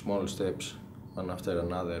see small steps, one after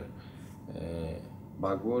another,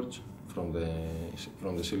 backwards from the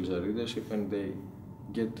Syriza leadership, and they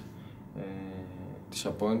get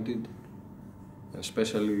disappointed,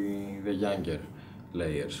 especially the younger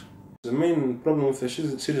layers. The main problem with the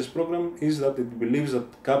Syriza program is that it believes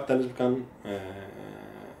that capitalism can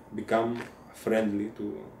become friendly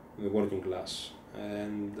to the working class,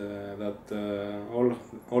 and that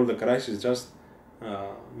all the crisis is just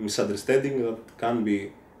misunderstanding that can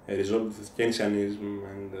be resolved with Keynesianism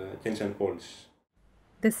and Keynesian policies.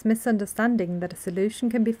 This misunderstanding that a solution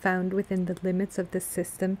can be found within the limits of this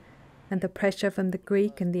system and the pressure from the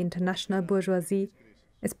Greek and the international bourgeoisie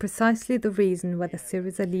is precisely the reason why the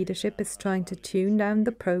Syriza leadership is trying to tune down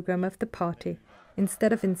the programme of the party.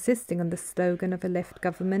 Instead of insisting on the slogan of a left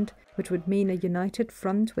government, which would mean a united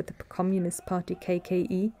front with the Communist Party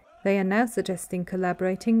KKE, they are now suggesting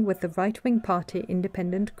collaborating with the right-wing party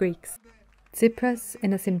Independent Greeks. Tsipras,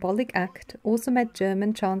 in a symbolic act, also met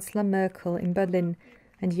German Chancellor Merkel in Berlin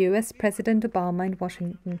and US President Obama in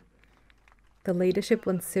Washington. The leadership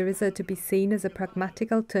wants Syriza to be seen as a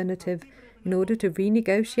pragmatic alternative in order to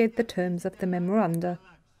renegotiate the terms of the memoranda.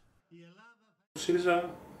 Syriza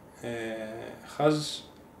has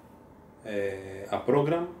a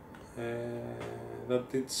program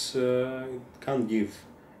that it can't give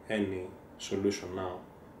any solution now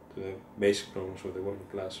to the basic problems of the working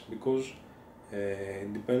class, because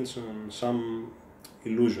it depends on some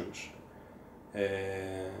illusions.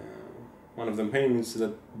 One of the main is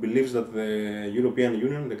that believes that the European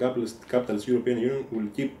Union, the capitalist European Union, will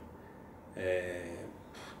keep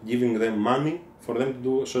giving them money for them to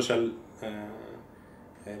do social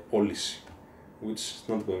policy, which is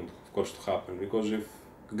not going to, of course, to happen, because if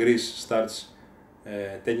Greece starts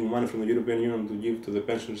taking money from the European Union to give to the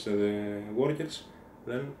pensioners and the workers,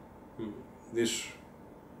 then this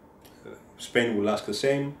Spain will ask the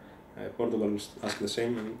same, Portugal will ask the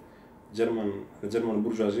same, and the German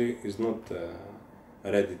bourgeoisie is not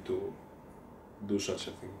ready to do such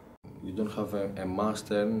a thing. You don't have a mass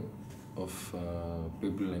turn of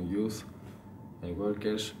people and youth and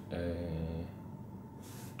workers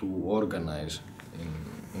to organize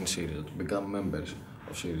in Syriza, to become members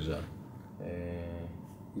of Syriza.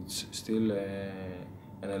 It's still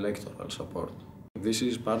an electoral support. This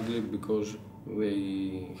is partly because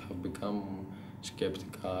they have become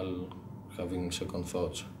skeptical, having second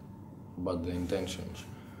thoughts about the intentions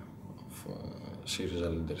of Syriza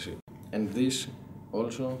leadership. And this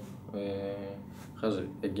also has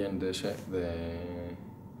again the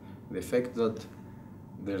effect that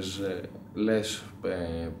there's less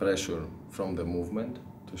pressure from the movement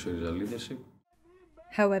to Syriza leadership.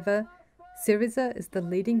 However, Syriza is the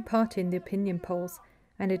leading party in the opinion polls,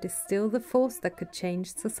 and it is still the force that could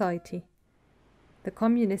change society. The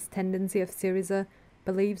communist tendency of Syriza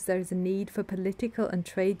believes there is a need for political and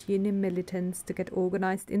trade union militants to get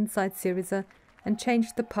organized inside Syriza and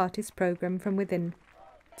change the party's program from within,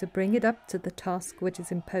 to bring it up to the task which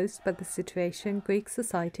is imposed by the situation Greek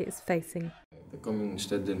society is facing. The communist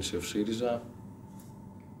tendency of Syriza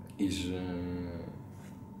is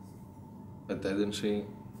a tendency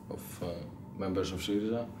of members of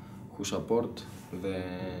Syriza who support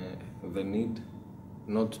the need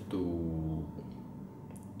not to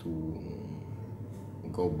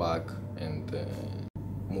go back and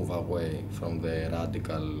move away from the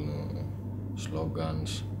radical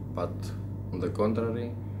slogans, but on the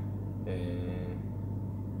contrary,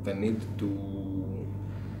 the need to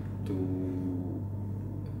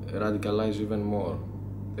radicalize even more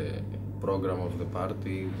the program of the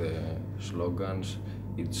party, the slogans,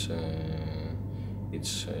 its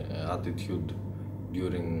attitude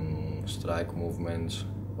during strike movements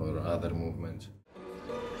or other movements.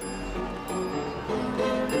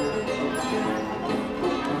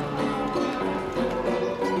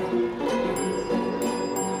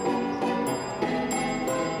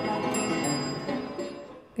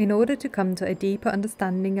 In order to come to a deeper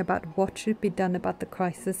understanding about what should be done about the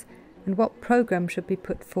crisis and what program should be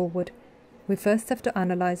put forward, we first have to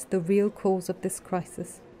analyze the real cause of this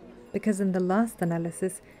crisis, because in the last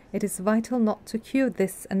analysis it is vital not to cure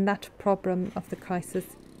this and that problem of the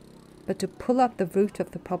crisis, but to pull out the root of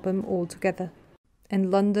the problem altogether. In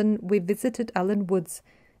London, we visited Alan Woods,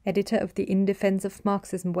 editor of the In Defense of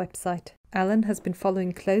Marxism website. Alan has been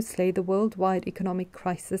following closely the worldwide economic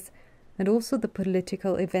crisis and also the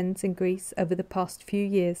political events in Greece over the past few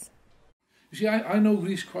years. You see, I know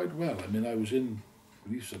Greece quite well. I mean, I was in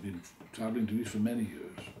Greece, I've been travelling to Greece for many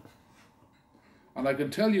years. And I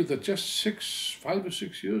can tell you that just 5 or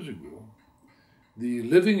 6 years ago, the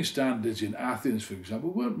living standards in Athens, for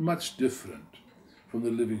example, weren't much different from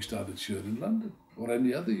the living standards here in London or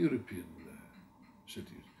any other European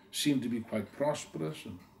cities. Seemed to be quite prosperous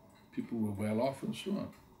and people were well off and so on.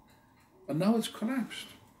 And now it's collapsed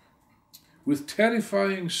with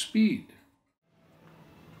terrifying speed.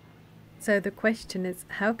 So the question is,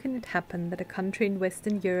 how can it happen that a country in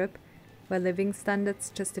Western Europe, where living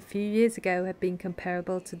standards just a few years ago had been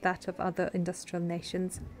comparable to that of other industrial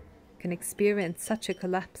nations, can experience such a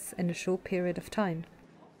collapse in a short period of time?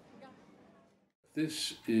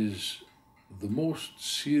 This is the most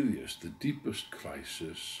serious, the deepest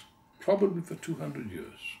crisis, probably for 200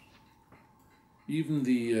 years. Even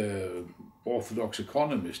the orthodox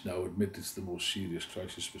economists now admit it's the most serious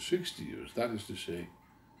crisis for 60 years. That is to say,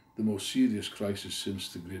 the most serious crisis since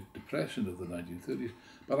the Great Depression of the 1930s.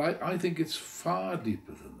 But I think it's far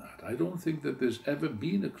deeper than that. I don't think that there's ever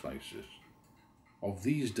been a crisis of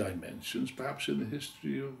these dimensions, perhaps in the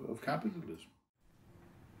history of capitalism.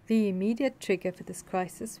 The immediate trigger for this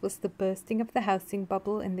crisis was the bursting of the housing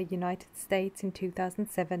bubble in the United States in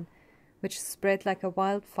 2007, which spread like a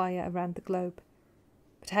wildfire around the globe.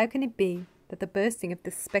 But how can it be that the bursting of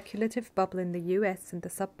this speculative bubble in the US and the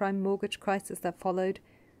subprime mortgage crisis that followed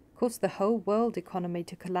caused the whole world economy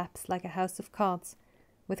to collapse like a house of cards,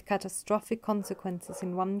 with catastrophic consequences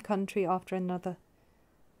in one country after another?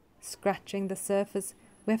 Scratching the surface,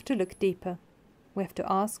 we have to look deeper. We have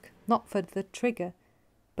to ask not for the trigger,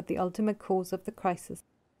 but the ultimate cause of the crisis.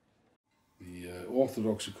 The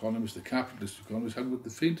orthodox economists, the capitalist economists, haven't the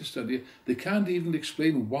faintest idea. They can't even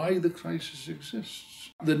explain why the crisis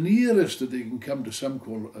exists. The nearest that they can come to some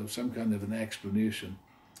kind of an explanation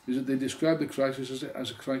is that they describe the crisis as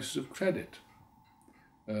a crisis of credit.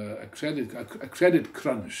 A credit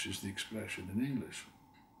crunch is the expression in English.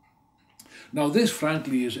 Now this,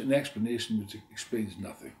 frankly, is an explanation which explains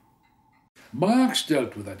nothing. Marx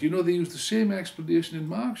dealt with that. You know, they used the same explanation in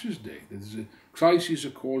Marx's day. That crises are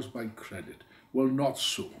caused by credit. Well, not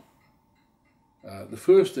so. The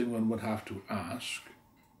first thing one would have to ask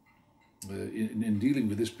in dealing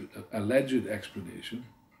with this alleged explanation,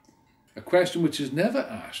 a question which is never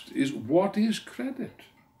asked, is what is credit?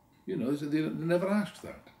 You know, they never asked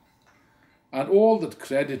that. And all that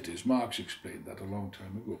credit is, Marx explained that a long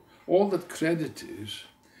time ago, all that credit is,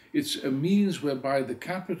 it's a means whereby the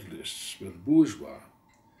capitalists, the bourgeois,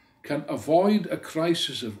 can avoid a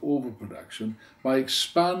crisis of overproduction by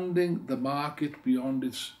expanding the market beyond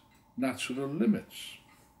its natural limits.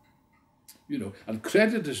 You know, and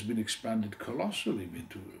credit has been expanded colossally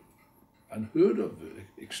into unheard of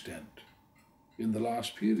extent in the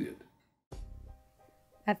last period.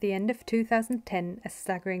 At the end of 2010, a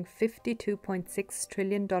staggering $52.6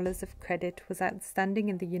 trillion of credit was outstanding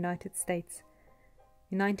in the United States.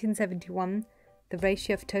 In 1971, the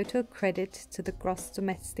ratio of total credit to the gross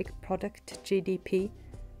domestic product, GDP,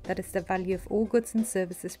 that is the value of all goods and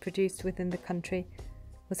services produced within the country,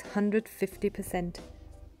 was 150%.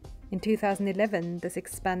 In 2011, this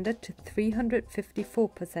expanded to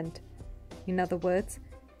 354%. In other words,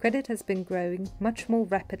 credit has been growing much more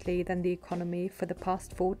rapidly than the economy for the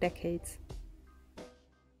past 4 decades.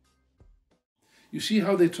 You see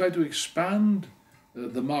how they try to expand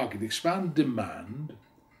the market, expand demand,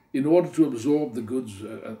 in order to absorb the goods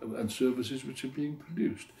and services which are being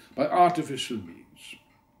produced by artificial means.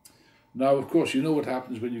 Now, of course, you know what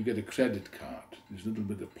happens when you get a credit card. There's a little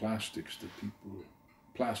bit of plastic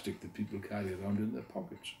that people carry around in their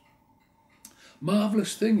pockets.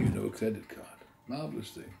 Marvellous thing, you know, a credit card. Marvellous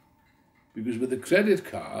thing. Because with a credit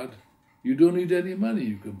card, you don't need any money.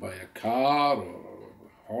 You can buy a car or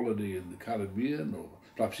a holiday in the Caribbean or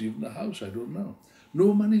perhaps even a house, I don't know.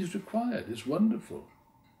 No money is required. It's wonderful.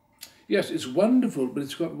 Yes, it's wonderful, but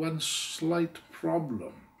it's got one slight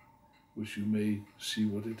problem, which you may see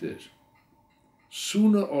what it is.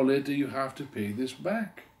 Sooner or later you have to pay this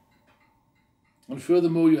back. And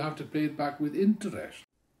furthermore, you have to pay it back with interest.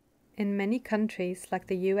 In many countries like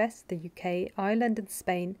the US, the UK, Ireland and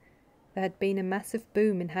Spain, there had been a massive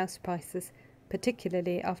boom in house prices,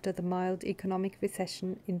 particularly after the mild economic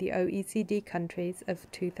recession in the OECD countries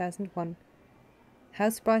of 2001.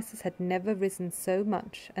 House prices had never risen so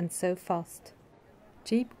much and so fast.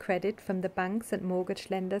 Cheap credit from the banks and mortgage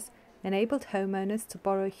lenders enabled homeowners to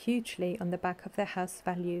borrow hugely on the back of their house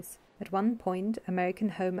values. At one point,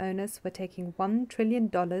 American homeowners were taking $1 trillion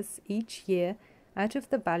each year out of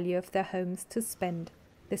the value of their homes to spend.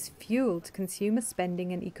 This fueled consumer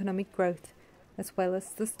spending and economic growth, as well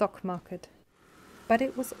as the stock market. But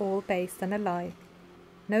it was all based on a lie.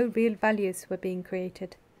 No real values were being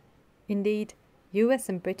created. Indeed, US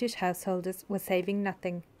and British householders were saving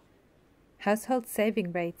nothing. Household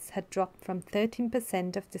saving rates had dropped from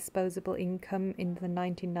 13% of disposable income in the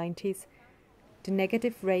 1990s to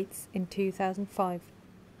negative rates in 2005.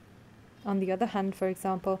 On the other hand, for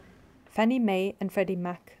example, Fannie Mae and Freddie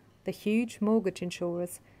Mac, the huge mortgage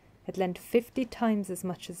insurers, had lent 50 times as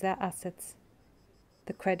much as their assets.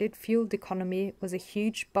 The credit-fueled economy was a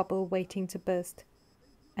huge bubble waiting to burst,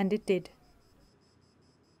 and it did.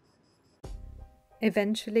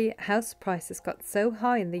 Eventually, house prices got so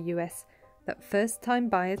high in the US that first-time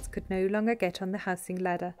buyers could no longer get on the housing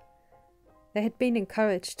ladder. They had been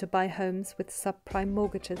encouraged to buy homes with subprime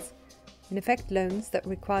mortgages, in effect loans that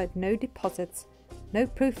required no deposits, no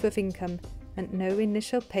proof of income, and no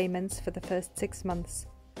initial payments for the first 6 months.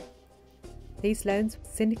 These loans were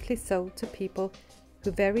cynically sold to people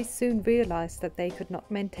who very soon realized that they could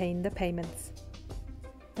not maintain the payments.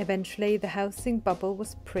 Eventually, the housing bubble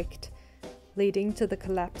was pricked, leading to the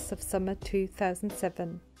collapse of summer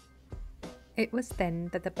 2007. It was then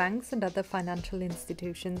that the banks and other financial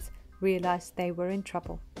institutions realized they were in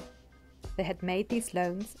trouble. They had made these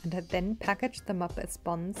loans and had then packaged them up as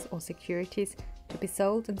bonds or securities to be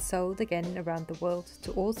sold and sold again around the world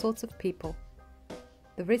to all sorts of people.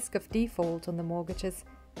 The risk of default on the mortgages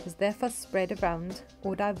was therefore spread around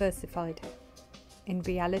or diversified. In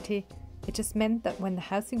reality, it just meant that when the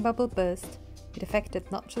housing bubble burst, it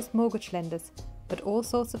affected not just mortgage lenders, but all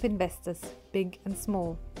sorts of investors, big and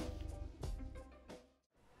small.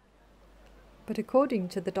 But according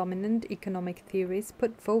to the dominant economic theories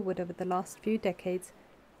put forward over the last few decades,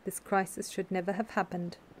 this crisis should never have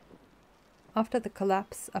happened. After the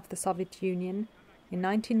collapse of the Soviet Union, in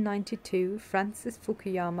 1992, Francis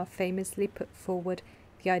Fukuyama famously put forward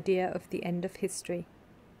the idea of the end of history,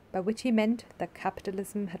 by which he meant that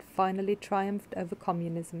capitalism had finally triumphed over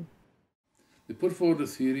communism. They put forward a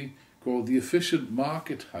theory called the efficient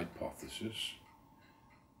market hypothesis,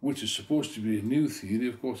 which is supposed to be a new theory.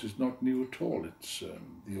 Of course, it's not new at all. It's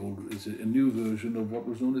a new version of what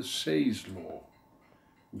was known as Say's law,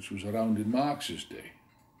 which was around in Marx's day.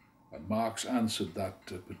 And Marx answered that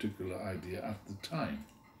particular idea at the time.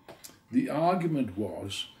 The argument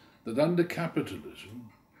was that under capitalism,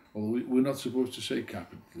 although we're not supposed to say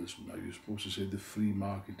capitalism now, you're supposed to say the free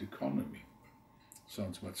market economy.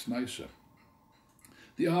 Sounds much nicer.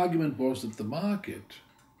 The argument was that the market,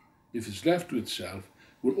 if it's left to itself,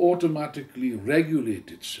 will automatically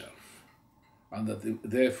regulate itself, and that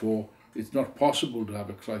therefore it's not possible to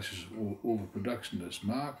have a crisis of overproduction as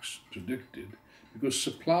Marx predicted, because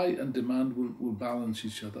supply and demand will balance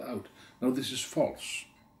each other out. Now this is false.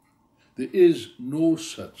 There is no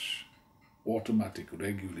such automatic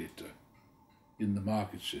regulator in the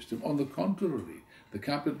market system. On the contrary, the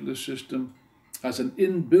capitalist system has an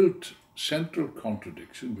inbuilt central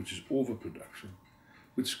contradiction, which is overproduction,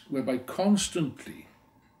 whereby constantly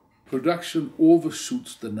production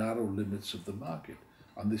overshoots the narrow limits of the market,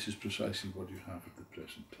 and this is precisely what you have at the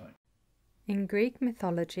present time. In Greek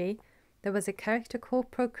mythology, there was a character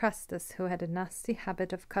called Procrustes who had a nasty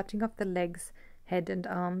habit of cutting off the legs, head and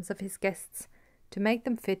arms of his guests to make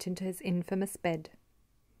them fit into his infamous bed.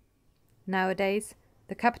 Nowadays,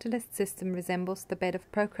 the capitalist system resembles the bed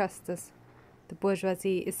of Procrustes. The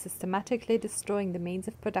bourgeoisie is systematically destroying the means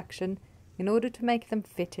of production in order to make them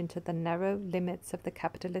fit into the narrow limits of the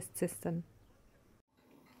capitalist system.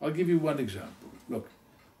 I'll give you one example. Look,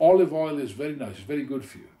 olive oil is very nice, it's very good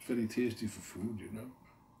for you, it's very tasty for food, you know.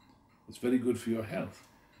 It's very good for your health.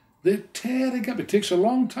 They're tearing up, it takes a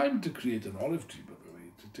long time to create an olive tree, by the way,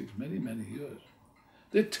 it takes many, many years.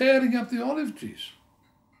 They're tearing up the olive trees.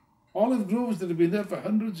 Olive groves that have been there for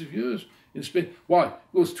hundreds of years in Spain. Why?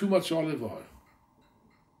 There's too much olive oil.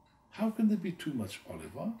 How can there be too much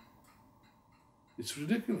olive oil? It's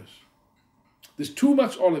ridiculous. There's too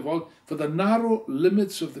much olive oil for the narrow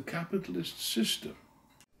limits of the capitalist system.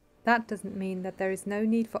 That doesn't mean that there is no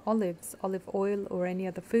need for olives, olive oil, or any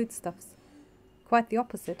other foodstuffs. Quite the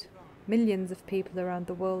opposite. Millions of people around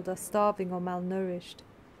the world are starving or malnourished.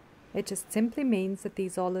 It just simply means that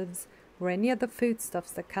these olives, or any other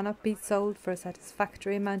foodstuffs that cannot be sold for a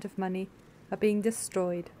satisfactory amount of money, are being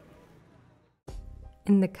destroyed.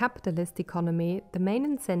 In the capitalist economy, the main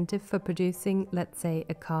incentive for producing, let's say,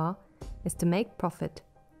 a car, is to make profit.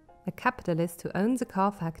 A capitalist who owns a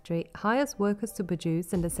car factory hires workers to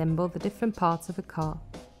produce and assemble the different parts of a car.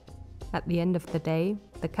 At the end of the day,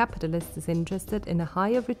 the capitalist is interested in a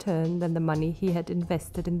higher return than the money he had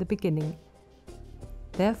invested in the beginning.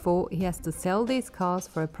 Therefore, he has to sell these cars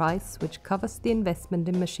for a price which covers the investment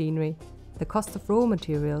in machinery, the cost of raw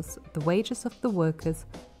materials, the wages of the workers,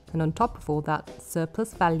 and on top of all that,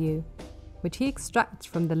 surplus value, which he extracts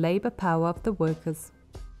from the labor power of the workers.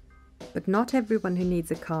 But not everyone who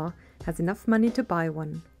needs a car has enough money to buy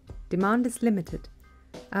one. Demand is limited.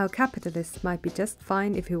 Our capitalist might be just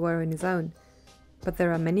fine if he were on his own, but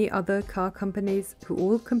there are many other car companies who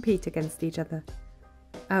all compete against each other.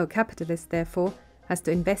 Our capitalist, therefore, has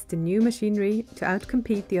to invest in new machinery to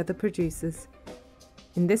outcompete the other producers.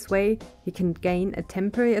 In this way, he can gain a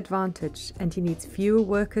temporary advantage and he needs fewer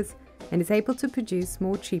workers and is able to produce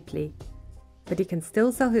more cheaply. But he can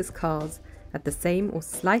still sell his cars at the same or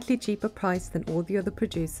slightly cheaper price than all the other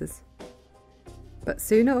producers. But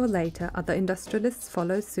sooner or later, other industrialists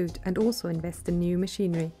follow suit and also invest in new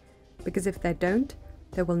machinery, because if they don't,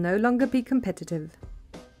 they will no longer be competitive.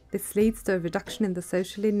 This leads to a reduction in the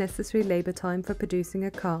socially necessary labour time for producing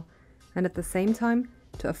a car, and at the same time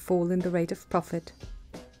to a fall in the rate of profit.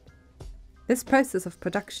 This process of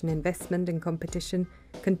production, investment and competition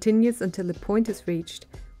continues until the point is reached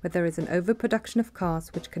where there is an overproduction of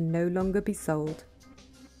cars which can no longer be sold.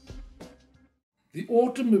 The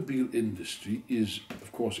automobile industry is,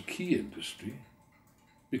 of course, a key industry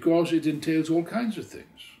because it entails all kinds of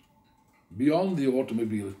things. Beyond the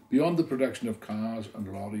automobile, beyond the production of cars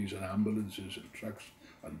and lorries and ambulances and trucks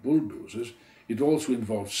and bulldozers, it also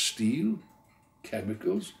involves steel,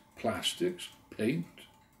 chemicals, plastics, paint,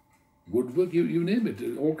 woodwork, you name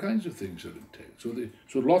it, all kinds of things are entailed.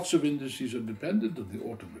 So lots of industries are dependent on the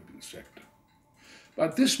automobile sector. But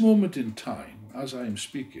at this moment in time, as I am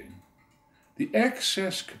speaking, the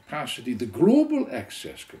excess capacity, the global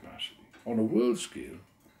excess capacity on a world scale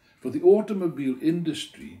for the automobile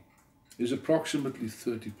industry is approximately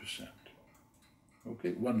 30%.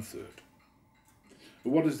 Okay, 1/3. But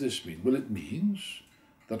what does this mean? Well, it means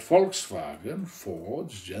that Volkswagen, Ford,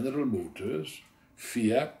 General Motors,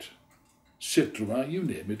 Fiat, Citroën, you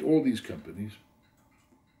name it, all these companies,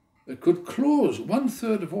 could close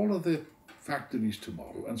 1/3 of all of their factories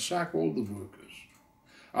tomorrow and sack all the workers.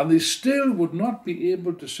 And they still would not be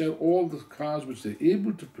able to sell all the cars which they're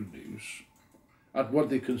able to produce at what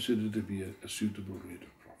they consider to be a suitable rate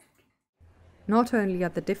of profit. Not only are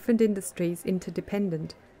the different industries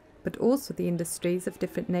interdependent, but also the industries of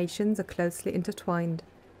different nations are closely intertwined.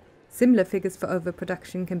 Similar figures for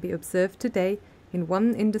overproduction can be observed today in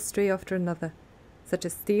one industry after another, such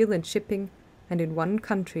as steel and shipping, and in one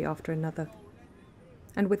country after another.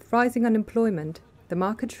 And with rising unemployment, the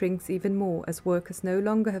market shrinks even more as workers no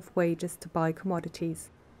longer have wages to buy commodities.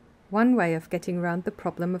 One way of getting around the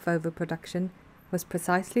problem of overproduction was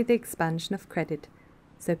precisely the expansion of credit,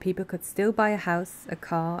 so people could still buy a house, a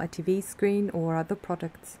car, a TV screen, or other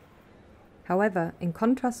products. However, in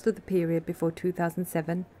contrast to the period before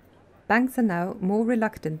 2007, banks are now more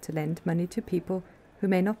reluctant to lend money to people who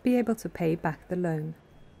may not be able to pay back the loan.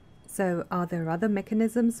 So, are there other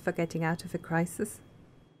mechanisms for getting out of a crisis?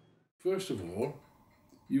 First of all,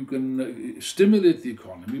 you can stimulate the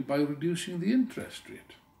economy by reducing the interest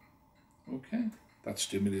rate. Okay? That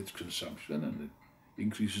stimulates consumption and it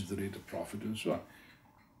increases the rate of profit and so on.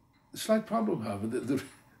 The slight problem, however, the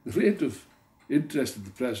rate of interest at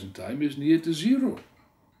the present time is near to zero.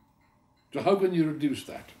 So how can you reduce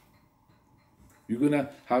that? You're going to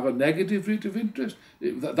have a negative rate of interest.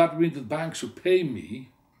 That means that banks will pay me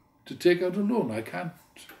to take out a loan. I can't.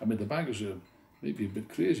 I mean, the bankers are maybe a bit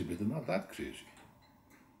crazy, but they're not that crazy.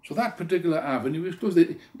 So that particular avenue is closed.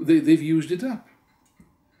 They've used it up.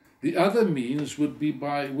 The other means would be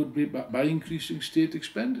by increasing state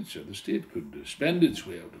expenditure. The state could spend its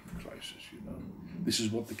way out of the crisis, you know. This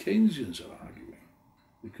is what the Keynesians are arguing.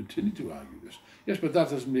 They continue to argue this. Yes, but that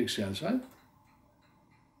doesn't make sense either.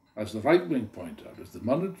 As the right wing point out, as the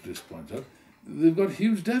monetarists point out, they've got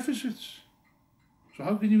huge deficits. So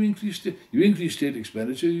how can you increase state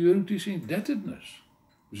expenditure? You're increasing indebtedness,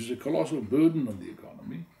 which is a colossal burden on the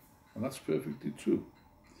economy, and that's perfectly true.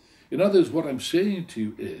 In other words, what I'm saying to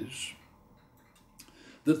you is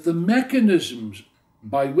that the mechanisms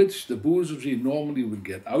by which the bourgeoisie normally would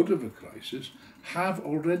get out of a crisis have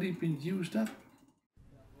already been used up.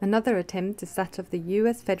 Another attempt is that of the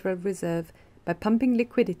US Federal Reserve by pumping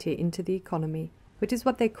liquidity into the economy, which is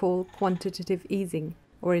what they call quantitative easing,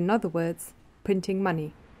 or in other words, printing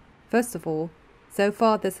money. First of all, so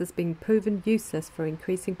far this has been proven useless for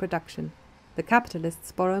increasing production. The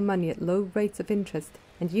capitalists borrow money at low rates of interest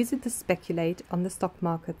and use it to speculate on the stock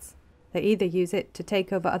markets. They either use it to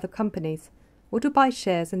take over other companies or to buy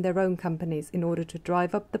shares in their own companies in order to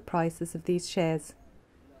drive up the prices of these shares.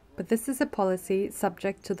 But this is a policy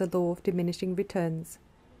subject to the law of diminishing returns.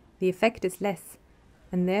 The effect is less,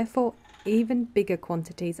 and therefore even bigger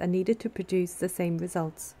quantities are needed to produce the same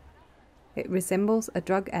results. It resembles a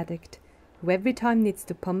drug addict who every time needs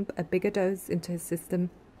to pump a bigger dose into his system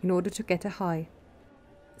in order to get a high.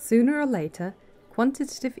 Sooner or later,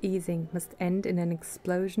 quantitative easing must end in an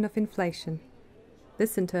explosion of inflation.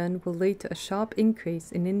 This in turn will lead to a sharp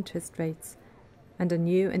increase in interest rates and a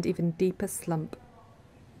new and even deeper slump.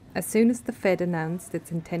 As soon as the Fed announced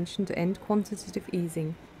its intention to end quantitative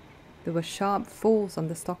easing, there were sharp falls on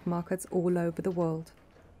the stock markets all over the world.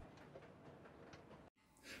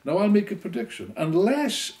 Now I'll make a prediction.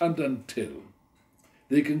 Unless and until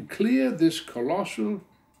they can clear this colossal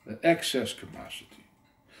excess capacity,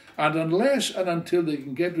 and unless and until they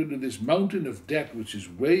can get rid of this mountain of debt which is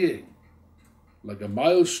weighing like a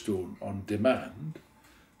milestone on demand,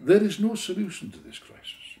 there is no solution to this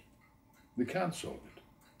crisis. They can't solve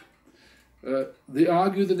it. They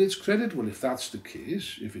argue that it's credit. Well, if that's the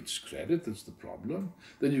case, if it's credit that's the problem,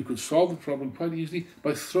 then you could solve the problem quite easily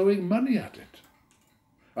by throwing money at it.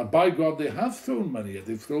 And by God, they have thrown money at it.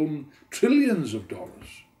 They've thrown trillions of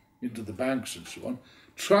dollars into the banks and so on,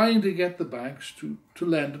 trying to get the banks to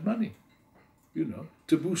lend money,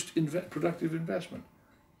 to boost productive investment.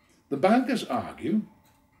 The bankers argue,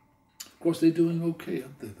 of course, they're doing okay,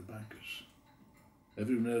 aren't they, the bankers?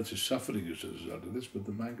 Everyone else is suffering as a result of this, but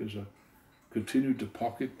the bankers are continue to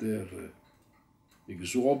pocket their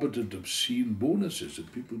exorbitant, obscene bonuses,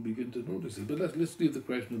 and people begin to notice it. But let's leave the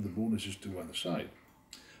question of the bonuses to one side.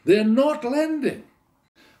 They're not lending.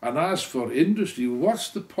 And as for industry, what's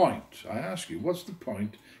the point? I ask you, what's the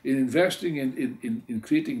point in investing in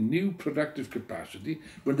creating new productive capacity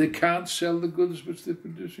when they can't sell the goods which they're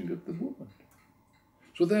producing at the moment?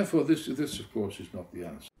 So therefore, this of course, is not the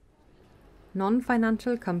answer.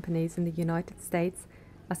 Non-financial companies in the United States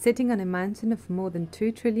are sitting on a mountain of more than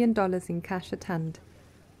 $2 trillion in cash at hand.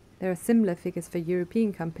 There are similar figures for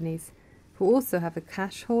European companies, who also have a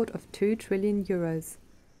cash hoard of 2 trillion euros.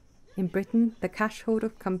 In Britain, the cash hoard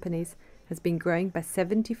of companies has been growing by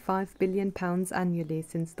 £75 billion annually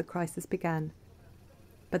since the crisis began.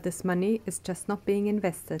 But this money is just not being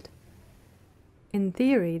invested. In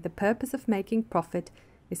theory, the purpose of making profit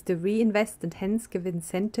is to reinvest and hence give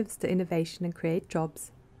incentives to innovation and create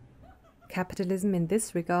jobs. Capitalism in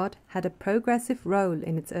this regard had a progressive role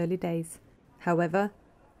in its early days. However,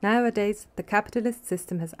 nowadays the capitalist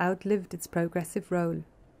system has outlived its progressive role.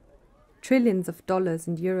 Trillions of dollars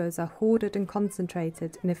and euros are hoarded and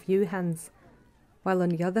concentrated in a few hands, while on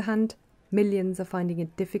the other hand, millions are finding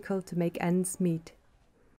it difficult to make ends meet.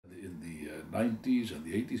 In the 90s and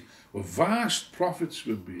the 80s, where vast profits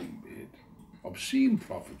were being made, obscene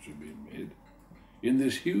profits were being made, in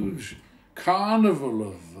this huge carnival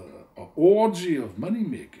of orgy of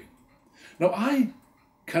money-making. Now, I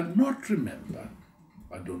cannot remember,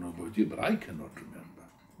 I don't know about you, but I cannot remember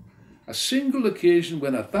a single occasion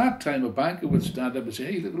when at that time a banker would stand up and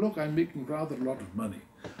say, hey, look, I'm making rather a lot of money.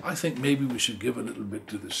 I think maybe we should give a little bit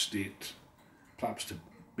to the state, perhaps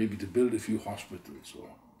maybe to build a few hospitals or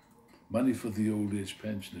money for the old age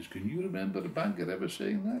pensioners. Can you remember a banker ever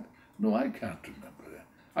saying that? No, I can't remember that.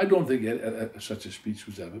 I don't think such a speech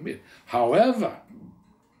was ever made. However,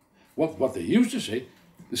 what they used to say,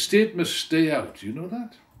 the state must stay out. You know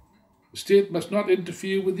that? The state must not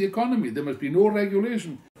interfere with the economy. There must be no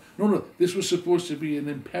regulation. No, this was supposed to be an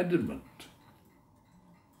impediment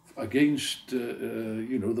against,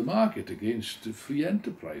 the market, against free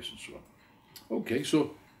enterprise and so on. Okay,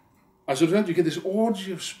 so as a result, you get this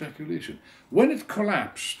orgy of speculation. When it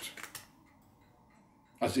collapsed,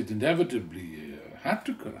 as it inevitably had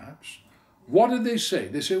to collapse, what did they say?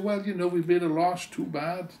 They say, well, we've made a loss, too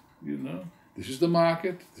bad, this is the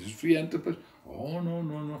market, this is free enterprise. Oh,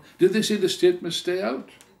 no. Did they say the state must stay out?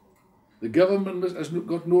 The government has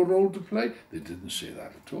got no role to play? They didn't say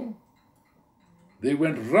that at all. They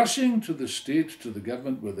went rushing to the state, to the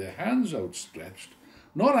government with their hands outstretched,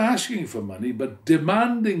 not asking for money, but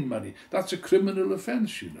demanding money. That's a criminal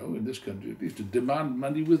offence, you know, in this country at least, to demand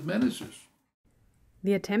money with menaces.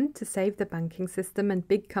 The attempt to save the banking system and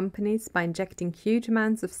big companies by injecting huge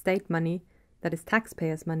amounts of state money, that is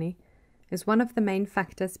taxpayers' money, is one of the main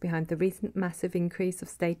factors behind the recent massive increase of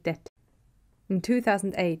state debt. In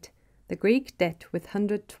 2008, the Greek debt with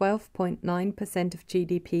 112.9% of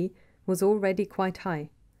GDP was already quite high.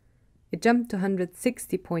 It jumped to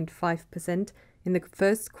 160.5% in the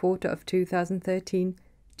first quarter of 2013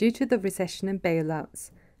 due to the recession and bailouts,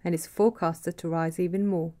 and is forecasted to rise even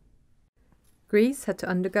more. Greece had to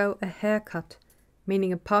undergo a haircut,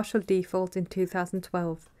 meaning a partial default in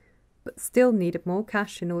 2012, but still needed more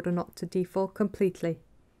cash in order not to default completely.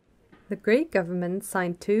 The Greek government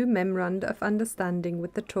signed 2 memoranda of understanding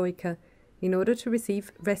with the Troika in order to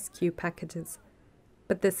receive rescue packages.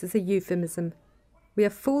 But this is a euphemism. We are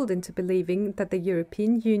fooled into believing that the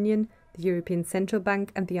European Union, the European Central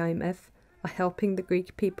Bank and the IMF are helping the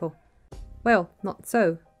Greek people. Well, not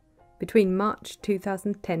so. Between March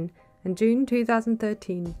 2010 and June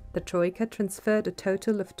 2013, the Troika transferred a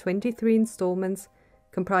total of 23 installments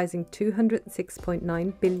comprising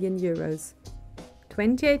 206.9 billion euros.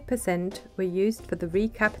 28% were used for the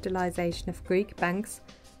recapitalization of Greek banks,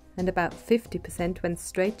 and about 50% went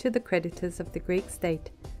straight to the creditors of the Greek state,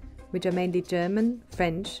 which are mainly German,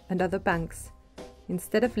 French and other banks,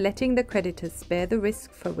 instead of letting the creditors bear the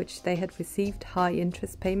risk for which they had received high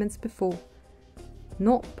interest payments before.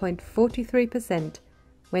 0.43%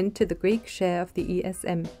 went to the Greek share of the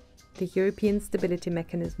ESM, the European Stability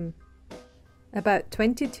Mechanism. About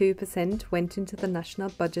 22% went into the national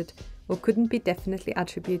budget or couldn't be definitely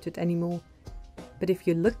attributed anymore. But if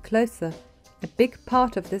you look closer, a big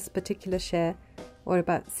part of this particular share, or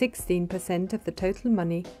about 16% of the total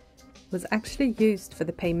money, was actually used for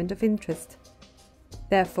the payment of interest.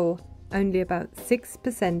 Therefore, only about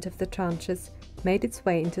 6% of the tranches made its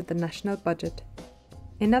way into the national budget.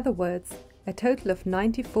 In other words, a total of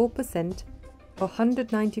 94%, or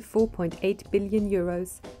 194.8 billion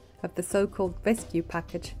euros, of the so-called rescue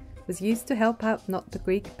package was used to help out not the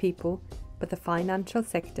Greek people, but the financial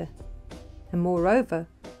sector. And moreover,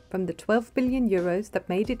 from the 12 billion euros that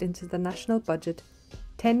made it into the national budget,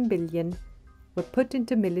 10 billion were put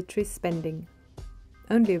into military spending.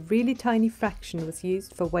 Only a really tiny fraction was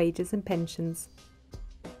used for wages and pensions.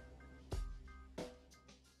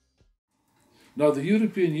 Now the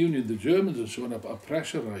European Union, the Germans and so on, are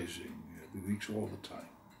pressurizing the Greeks all the time,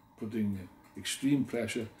 putting extreme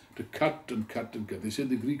pressure to cut and cut and cut. They say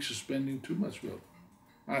the Greeks are spending too much. Well,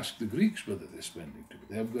 ask the Greeks whether they're spending too much.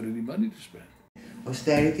 They haven't got any money to spend.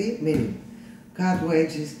 Austerity, meaning cut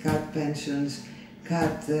wages, cut pensions,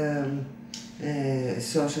 cut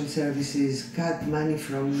social services, cut money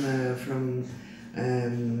from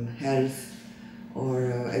health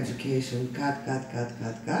or education, cut,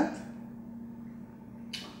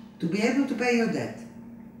 to be able to pay your debt.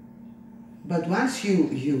 But once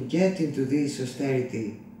you get into this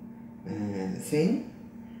austerity thing,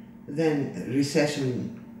 then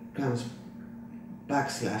recession comes,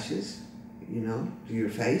 backslashes, you know, to your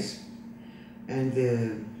face, and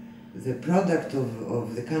the product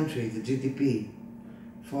of the country, the GDP,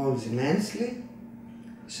 falls immensely,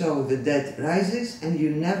 so the debt rises and you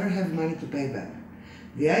never have money to pay back.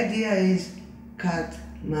 The idea is cut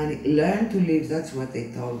money, learn to live, that's what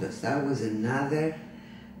they told us. That was another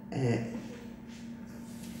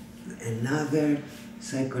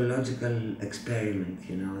psychological experiment,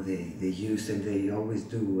 you know, they used, and they always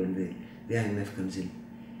do when the IMF comes in.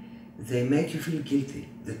 They make you feel guilty,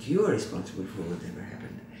 that you are responsible for whatever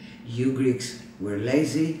happened. You Greeks were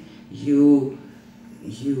lazy, your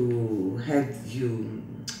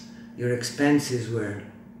expenses were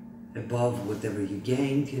above whatever you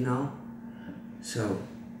gained, you know, so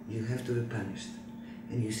you have to be punished.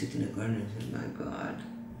 And you sit in a corner and say, my God,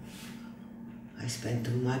 I spent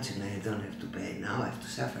too much and I don't have to pay, now I have to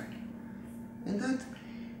suffer. And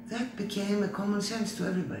that became a common sense to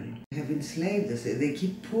everybody. They have enslaved us. They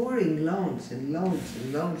keep pouring loans and loans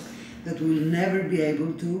and loans that we'll never be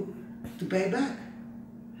able to pay back.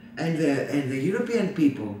 And the European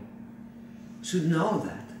people should know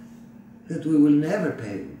that we will never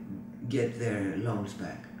get their loans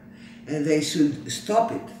back. And they should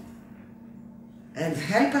stop it and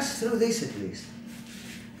help us through this at least.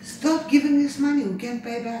 Stop giving us money we can't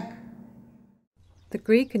pay back. The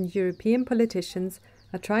Greek and European politicians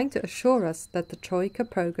are trying to assure us that the Troika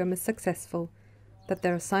program is successful, that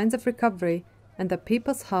there are signs of recovery, and that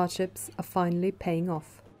people's hardships are finally paying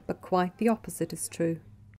off. But quite the opposite is true.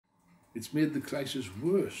 It's made the crisis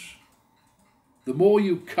worse. The more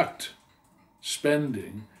you cut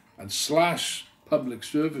spending and slash public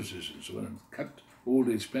services and so on, and cut old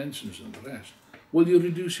age pensions and the rest, well, you're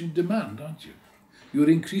reducing demand, aren't you? You're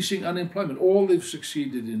increasing unemployment. All they've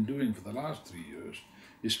succeeded in doing for the last 3 years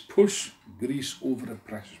is push Greece over a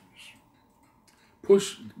precipice,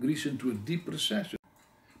 push Greece into a deep recession.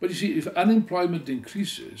 But you see, if unemployment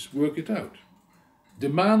increases, work it out.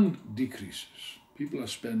 Demand decreases, people are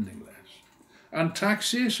spending less. And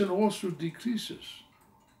taxation also decreases.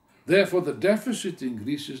 Therefore, the deficit in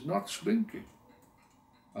Greece is not shrinking.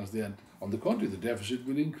 On the contrary, the deficit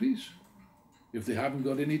will increase if they haven't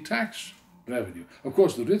got any tax revenue. Of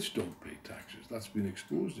course, the rich don't pay taxes. That's been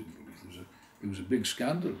exposed in Greece. It was a big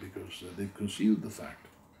scandal because they concealed the fact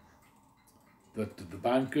that the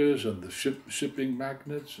bankers and the shipping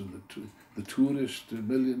magnates and the tourist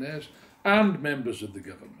millionaires and members of the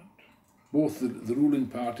government, both the ruling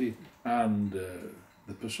party and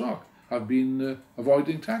the PASOK, have been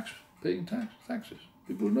avoiding paying taxes.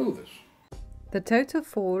 People know this. The total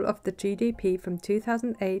fall of the GDP from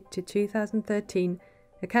 2008 to 2013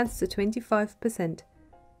 accounts to 25%,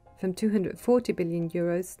 from €240 billion to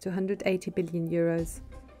 €180 billion.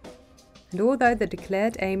 And although the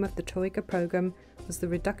declared aim of the Troika programme was the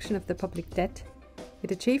reduction of the public debt,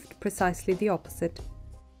 it achieved precisely the opposite.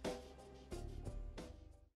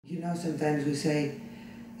 You know, sometimes we say,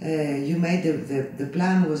 you made the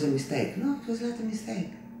plan was a mistake. No, it was not a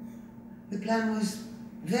mistake. The plan was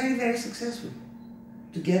very, very successful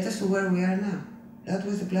to get us to where we are now. That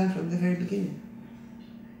was the plan from the very beginning.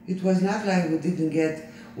 It was not like we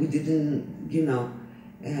didn't, you know,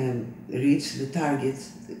 reach the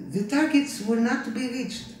targets. The targets were not to be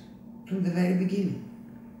reached from the very beginning.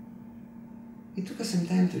 It took us some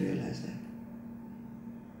time to realize that.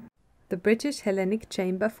 The British Hellenic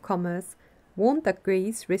Chamber of Commerce warned that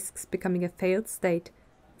Greece risks becoming a failed state,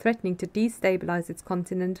 threatening to destabilise its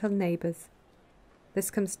continental neighbours.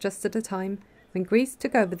 This comes just at a time when Greece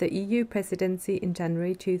took over the EU presidency in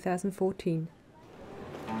January 2014.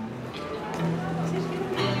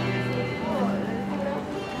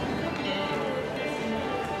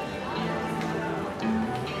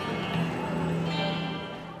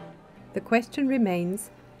 The question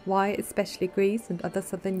remains why especially Greece and other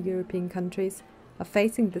southern European countries are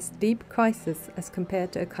facing this deep crisis as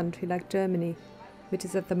compared to a country like Germany, which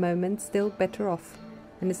is at the moment still better off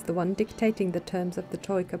and is the one dictating the terms of the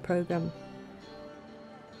Troika programme.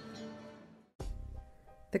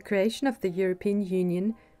 The creation of the European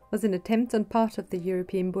Union was an attempt on part of the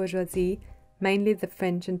European bourgeoisie, mainly the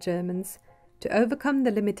French and Germans, to overcome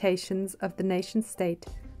the limitations of the nation-state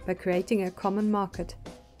by creating a common market,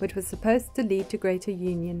 which was supposed to lead to greater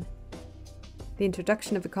union. The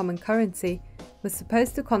introduction of a common currency was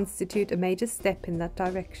supposed to constitute a major step in that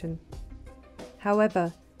direction.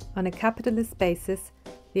 However, on a capitalist basis,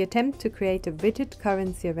 the attempt to create a rigid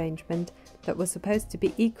currency arrangement that was supposed to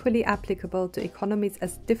be equally applicable to economies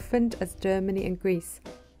as different as Germany and Greece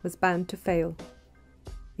was bound to fail.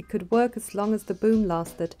 It could work as long as the boom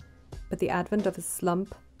lasted, but the advent of a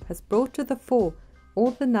slump has brought to the fore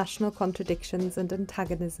all the national contradictions and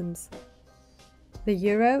antagonisms. The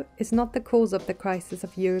euro is not the cause of the crisis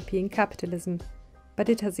of European capitalism, but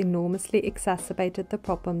it has enormously exacerbated the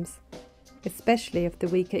problems, especially of the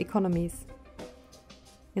weaker economies.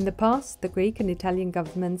 In the past, the Greek and Italian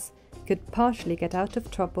governments could partially get out of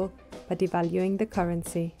trouble by devaluing the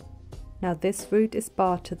currency. Now this route is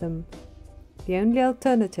barred to them. The only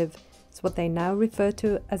alternative is what they now refer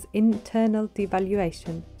to as internal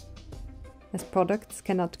devaluation. As products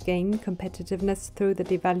cannot gain competitiveness through the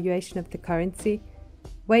devaluation of the currency,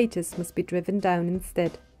 wages must be driven down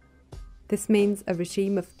instead. This means a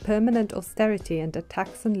regime of permanent austerity and a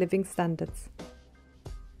tax on living standards.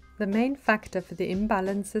 The main factor for the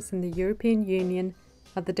imbalances in the European Union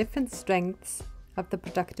are the different strengths of the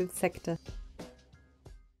productive sector.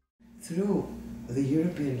 Through the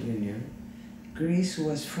European Union, Greece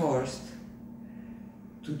was forced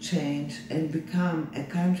to change and become a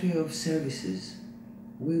country of services.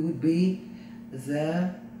 We would be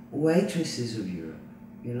the waitresses of Europe,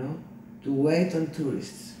 you know, to wait on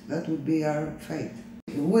tourists. That would be our fate.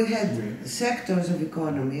 We had sectors of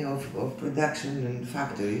economy, of production and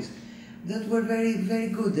factories that were very, very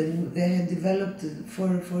good, and they had developed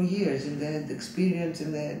for years, and they had experience,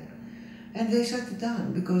 and they shut it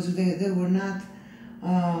down because they were not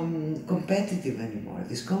competitive anymore.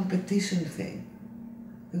 This competition thing,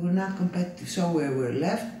 they were not competitive. So we were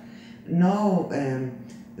left. No,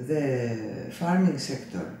 the farming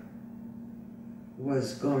sector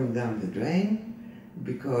was going down the drain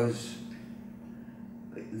because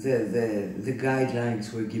the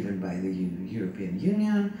guidelines were given by the European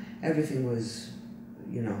Union. Everything was,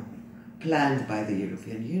 planned by the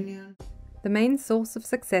European Union. The main source of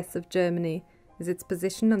success of Germany is its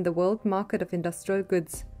position on the world market of industrial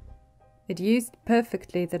goods. It used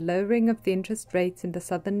perfectly the lowering of the interest rates in the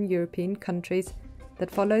southern European countries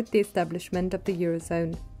that followed the establishment of the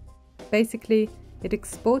Eurozone. Basically, it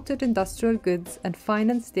exported industrial goods and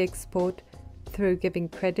financed the export through giving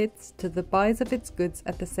credits to the buyers of its goods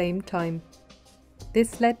at the same time.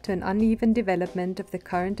 This led to an uneven development of the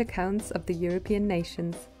current accounts of the European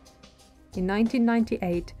nations. In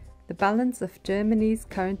 1998, the balance of Germany's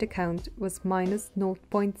current account was minus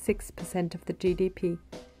 0.6% of the GDP,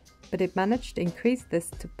 but it managed to increase this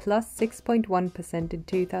to plus 6.1% in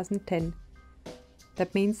 2010.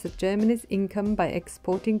 That means that Germany's income by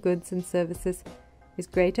exporting goods and services is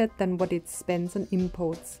greater than what it spends on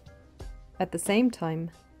imports. At the same time,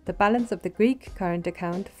 the balance of the Greek current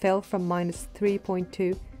account fell from minus 3.2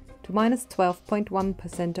 to minus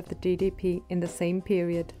 12.1% of the GDP in the same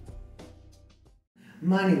period.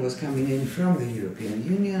 Money was coming in from the European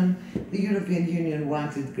Union. The European Union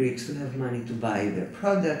wanted Greeks to have money to buy their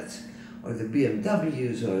products, or the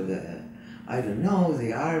BMWs, or the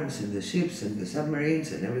arms and the ships and the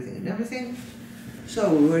submarines and everything.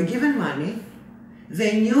 So we were given money.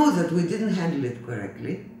 They knew that we didn't handle it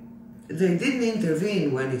correctly. They didn't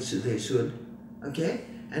intervene when they should, okay?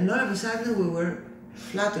 And all of a sudden we were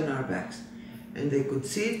flat on our backs. And they could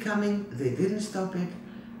see it coming, they didn't stop it,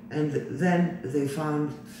 and then they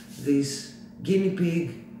found this guinea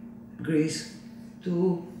pig, Greece,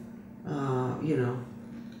 to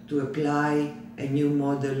apply a new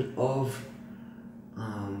model of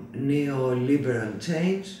neoliberal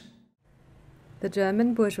change. The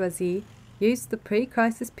German bourgeoisie used the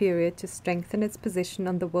pre-crisis period to strengthen its position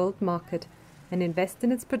on the world market and invest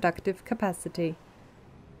in its productive capacity.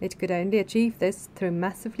 It could only achieve this through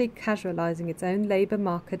massively casualizing its own labour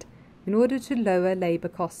market in order to lower labour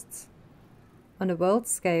costs. On a world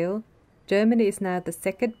scale, Germany is now the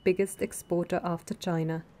second biggest exporter after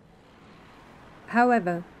China.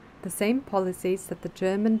 However, the same policies that the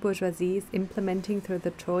German bourgeoisie is implementing through the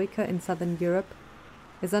Troika in southern Europe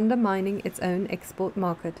is undermining its own export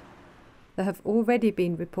market. There have already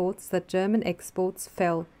been reports that German exports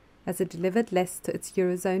fell as it delivered less to its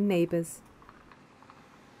Eurozone neighbours.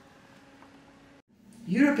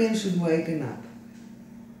 Europeans should waken up,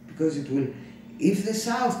 because it will, if the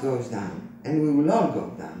South goes down, and we will all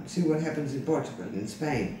go down, see what happens in Portugal, in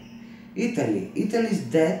Spain, Italy's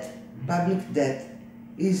debt, public debt,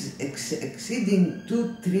 is exceeding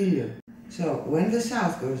 2 trillion. So when the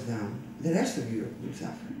South goes down, the rest of Europe will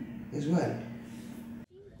suffer as well.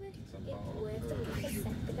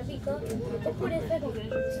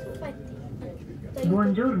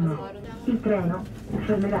 Buongiorno, il treno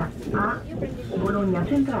fermerà a Bologna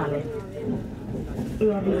Centrale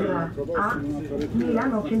e arriverà a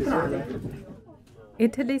Milano Centrale.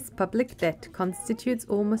 Italy's public debt constitutes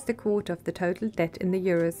almost a quarter of the total debt in the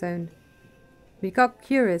Eurozone. We got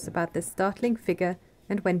curious about this startling figure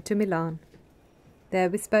and went to Milan. There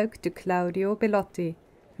we spoke to Claudio Bellotti,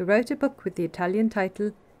 who wrote a book with the Italian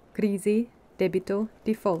title Crisi, Debito,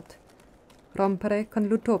 Default, Rompere con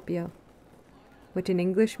l'Utopia, which in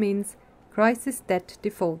English means Crisis, Debt,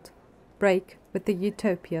 Default, Break with the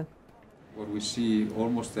Utopia. What we see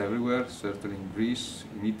almost everywhere, certainly in Greece,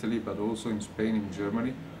 in Italy, but also in Spain, in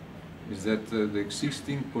Germany, is that the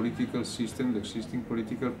existing political system, the existing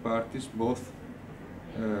political parties, both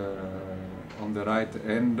on the right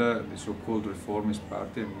and the so-called reformist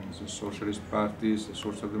party, I mean the socialist parties, the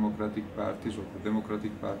social democratic parties, or the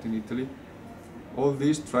Democratic Party in Italy, all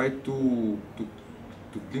these try to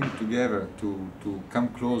cling together, to come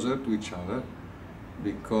closer to each other,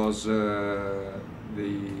 because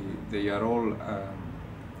they are all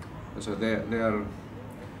so they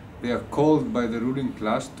are called by the ruling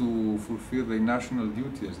class to fulfill their national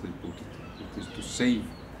duty, as they put it. It is to save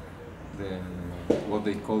what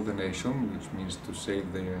they call the nation, which means to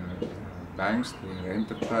save their banks, their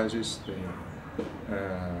enterprises,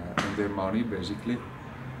 and their money, basically.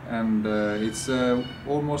 And it's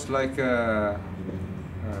almost like a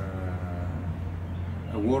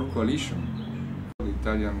war coalition. The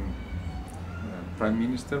Italian Prime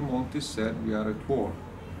Minister Monti said we are at war.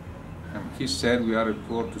 And he said we are at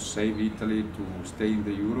war to save Italy, to stay in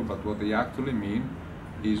the euro, but what they actually mean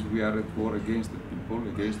is we are at war against the people,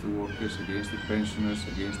 against the workers, against the pensioners,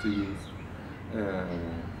 against the youth,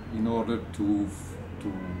 in order to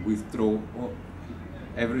withdraw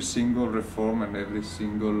every single reform and every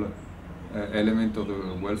single element of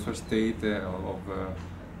the welfare state, of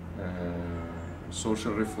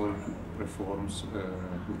social reforms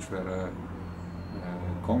which were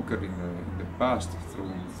conquered in the past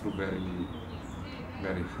through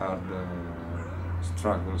very hard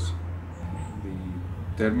struggles.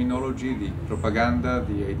 The terminology, the propaganda,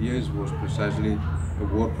 the ideas was precisely a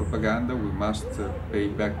war propaganda. We must pay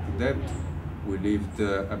back the debt. We lived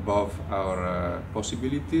above our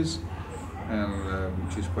possibilities, and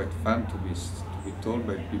which is quite fun to be told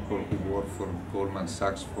by people who work for Goldman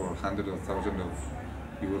Sachs for hundreds of thousands of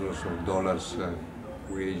euros or dollars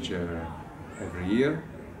wage every year.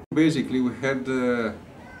 Basically, we had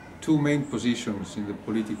two main positions in the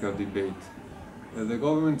political debate. The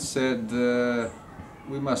government said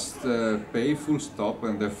we must pay full stop,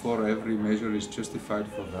 and therefore every measure is justified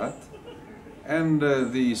for that. And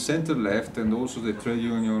the center-left and also the trade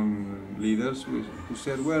union leaders who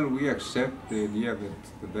said, well, we accept the idea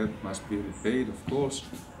that the debt must be repaid, of course.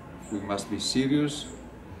 We must be serious.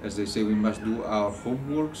 As they say, we must do our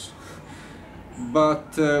homeworks.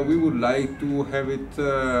 But we would like to have it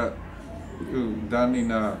done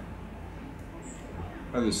in a,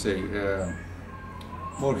 how do you say,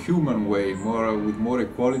 more human way, with more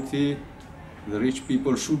equality. The rich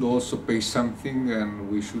people should also pay something,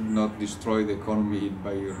 and we should not destroy the economy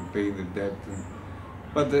by repaying the debt.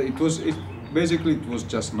 But basically it was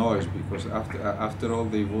just noise, because after all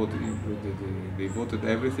they voted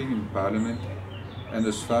everything in parliament, and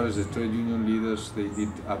as far as the trade union leaders, they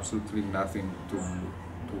did absolutely nothing to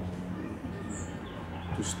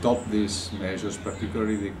stop these measures,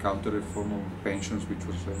 particularly the counter-reform on pensions, which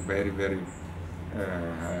was very, very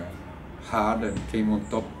hard and came on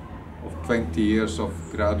top of 20 years of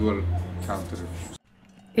gradual counter-reforms.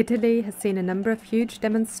 Italy has seen a number of huge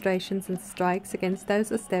demonstrations and strikes against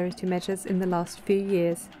those austerity measures in the last few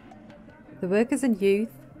years. The workers and youth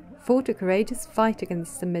fought a courageous fight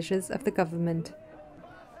against the measures of the government.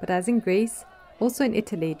 But as in Greece, also in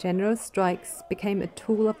Italy, general strikes became a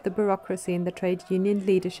tool of the bureaucracy and the trade union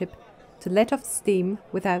leadership to let off steam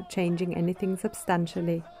without changing anything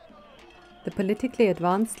substantially. The politically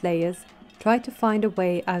advanced layers try to find a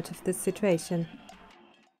way out of this situation.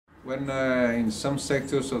 When in some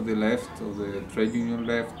sectors of the left, of the trade union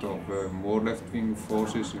left, of more left-wing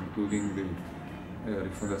forces, including the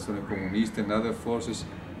Rifondazione Comunista and other forces,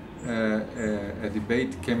 a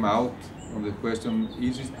debate came out on the question,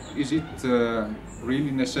 is it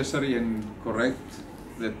really necessary and correct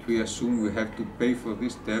that we assume we have to pay for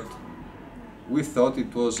this debt? We thought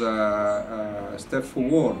it was a step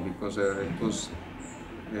forward, because it was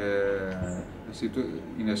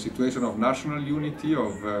in a situation of national unity,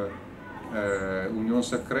 of union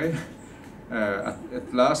sacrée.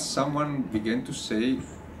 At last someone began to say,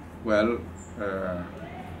 well,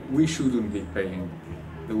 we shouldn't be paying.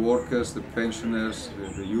 The workers, the pensioners,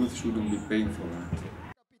 the youth shouldn't be paying for that.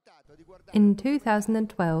 In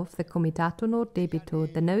 2012, the Comitato Non Debito,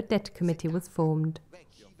 the No Debt Committee, was formed.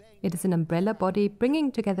 It is an umbrella body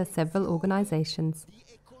bringing together several organizations.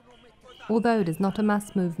 Although it is not a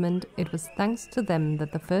mass movement, it was thanks to them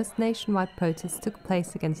that the first nationwide protests took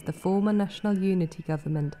place against the former National Unity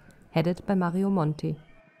government, headed by Mario Monti.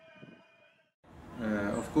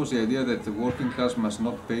 Of course, the idea that the working class must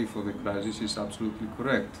not pay for the crisis is absolutely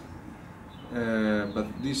correct. But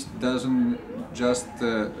this doesn't just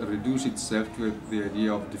reduce itself to the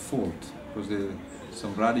idea of default, because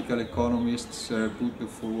some radical economists put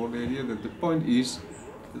forward the idea that the point is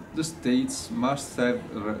that the states must have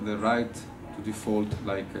the right to default,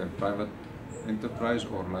 like a private enterprise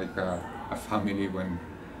or like a family when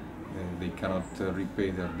they cannot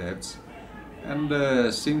repay their debts. And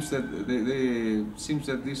seems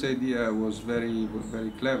that this idea was very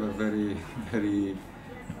clever, very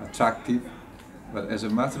attractive. But as a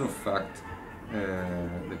matter of fact,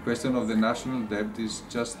 the question of the national debt is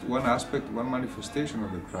just one aspect, one manifestation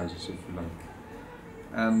of the crisis, if you like.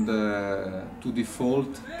 And to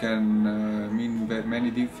default can mean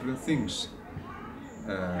many different things.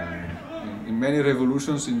 In many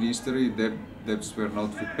revolutions in history, debts were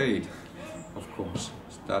not repaid, of course,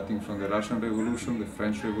 starting from the Russian Revolution, the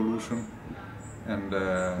French Revolution,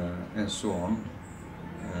 and so on.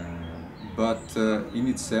 But in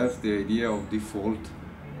itself, the idea of default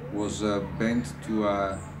was bent to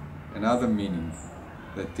another meaning.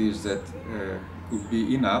 That is, that could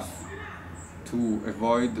be enough to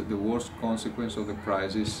avoid the worst consequence of the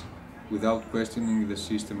crisis without questioning the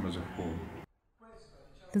system as a whole.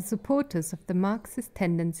 The supporters of the Marxist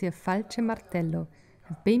tendency of falce martello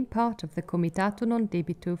have been part of the Comitato Non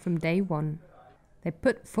Debito from day one. They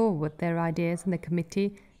put forward their ideas in the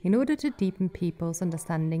committee in order to deepen people's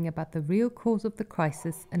understanding about the real cause of the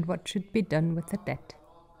crisis and what should be done with the debt.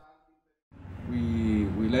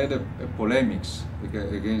 we led a polemics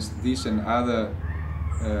against this and other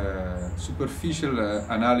superficial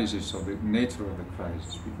analysis of the nature of the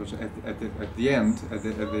crisis, because at the end,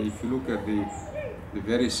 if you look at the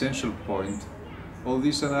very essential point, all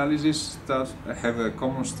these analyses have a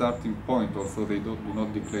common starting point, although they do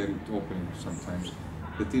not declare it openly sometimes.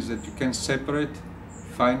 That is that you can separate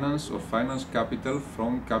finance or finance capital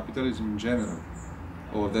from capitalism in general,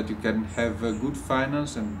 or that you can have good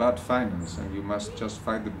finance and bad finance, and you must just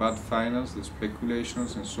fight the bad finance, the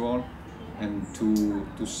speculations and so on, and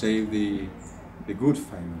to save the good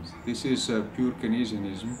finance. This is pure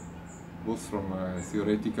Keynesianism, both from a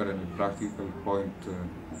theoretical and a practical point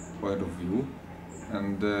of view,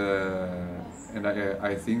 and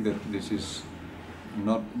I think that this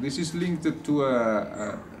is linked to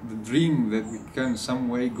the dream that we can some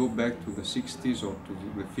way go back to the 60s or to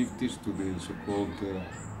the 50s, to the so-called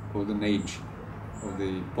golden age of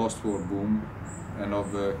the post-war boom and of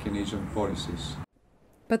Keynesian policies.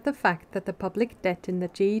 But the fact that the public debt in the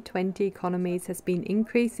G20 economies has been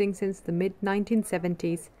increasing since the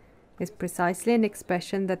mid-1970s is precisely an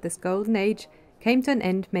expression that this golden age came to an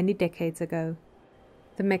end many decades ago.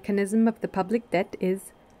 The mechanism of the public debt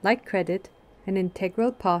is, like credit, an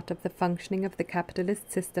integral part of the functioning of the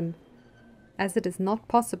capitalist system. As it is not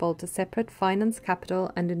possible to separate finance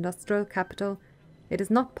capital and industrial capital, it is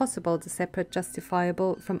not possible to separate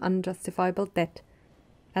justifiable from unjustifiable debt,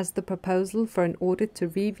 as the proposal for an audit to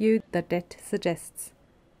review the debt suggests.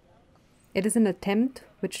 It is an attempt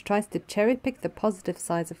which tries to cherry-pick the positive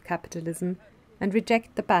sides of capitalism and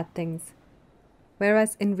reject the bad things,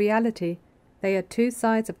 whereas in reality they are two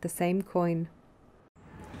sides of the same coin.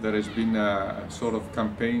 There has been a sort of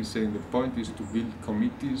campaign saying the point is to build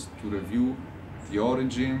committees to review the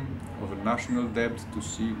origin of a national debt, to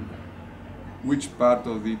see which part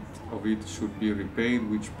of it should be repaid,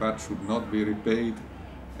 which part should not be repaid,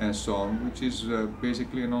 and so on, which is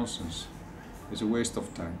basically a nonsense. It's a waste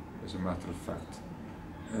of time, as a matter of fact.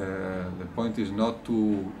 The point is not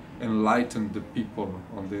to enlighten the people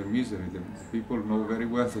on their misery. The people know very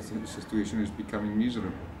well that the situation is becoming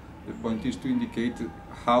miserable. The point is to indicate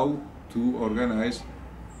how to organize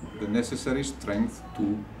the necessary strength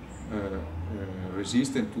to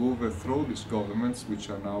resist and to overthrow these governments, which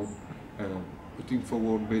are now putting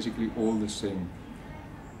forward basically all the same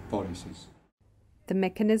policies. The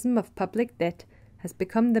mechanism of public debt has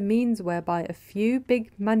become the means whereby a few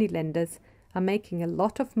big moneylenders are making a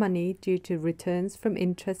lot of money due to returns from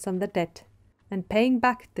interest on the debt, and paying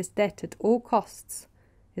back this debt at all costs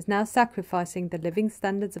is now sacrificing the living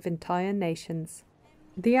standards of entire nations.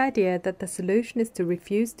 The idea that the solution is to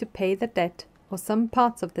refuse to pay the debt or some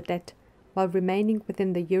parts of the debt while remaining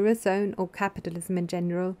within the Eurozone or capitalism in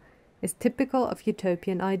general is typical of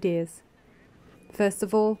utopian ideas. First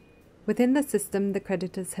of all, within the system the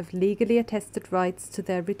creditors have legally attested rights to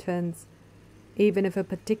their returns, even if a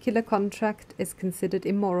particular contract is considered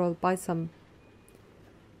immoral by some.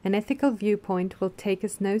 An ethical viewpoint will take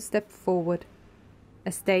us no step forward.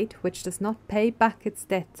 A state which does not pay back its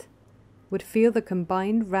debt would feel the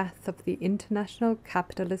combined wrath of the international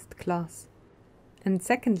capitalist class. And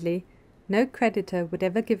secondly, no creditor would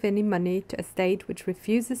ever give any money to a state which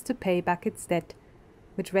refuses to pay back its debt,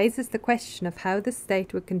 which raises the question of how the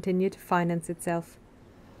state would continue to finance itself.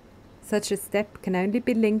 Such a step can only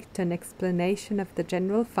be linked to an explanation of the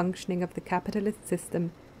general functioning of the capitalist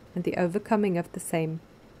system and the overcoming of the same.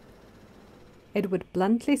 It would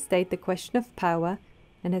bluntly state the question of power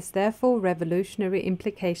and has therefore revolutionary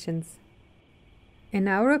implications. In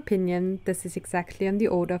our opinion, this is exactly on the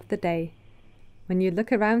order of the day. When you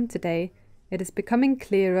look around today, it is becoming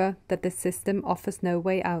clearer that this system offers no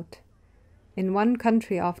way out. In one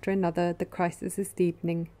country after another, the crisis is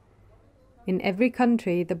deepening. In every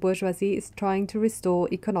country, the bourgeoisie is trying to restore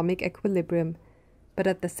economic equilibrium, but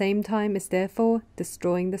at the same time is therefore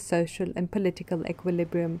destroying the social and political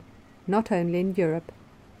equilibrium, not only in Europe.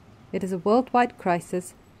 It is a worldwide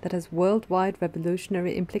crisis that has worldwide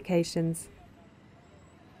revolutionary implications.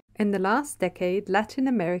 In the last decade, Latin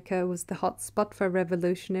America was the hotspot for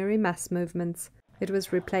revolutionary mass movements. It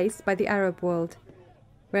was replaced by the Arab world,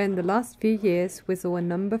 where in the last few years we saw a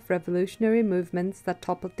number of revolutionary movements that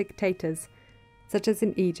toppled dictators, such as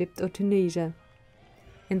in Egypt or Tunisia.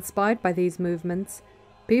 Inspired by these movements,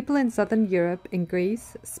 people in southern Europe, in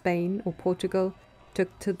Greece, Spain or Portugal,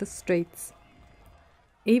 took to the streets.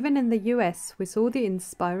 Even in the US, we saw the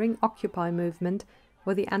inspiring Occupy movement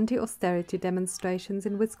or the anti-austerity demonstrations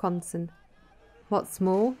in Wisconsin. What's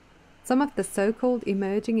more, some of the so-called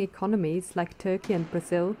emerging economies like Turkey and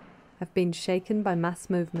Brazil have been shaken by mass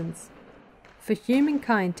movements. For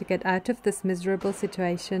humankind to get out of this miserable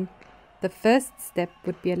situation, The first step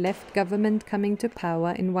would be a left government coming to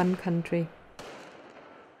power in one country.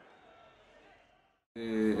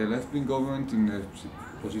 A left-wing government in a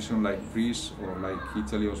position like Greece or like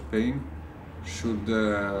Italy or Spain should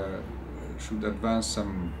advance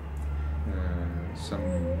some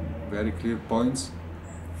very clear points.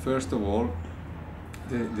 First of all,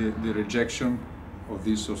 the rejection of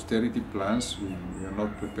these austerity plans. We are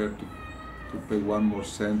not prepared to pay 1 more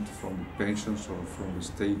cent from pensions or from the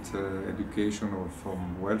state education or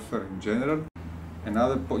from welfare in general.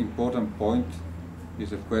 Another important point is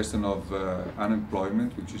the question of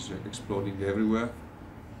unemployment, which is exploding everywhere,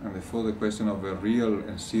 and therefore the question of a real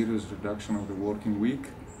and serious reduction of the working week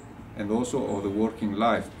and also of the working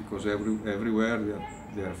life, because everywhere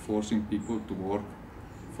they are forcing people to work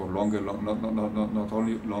for longer, not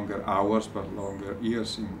only longer hours but longer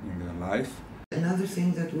years in their life. Another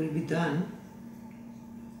thing that will be done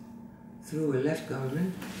through a left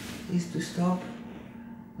government is to stop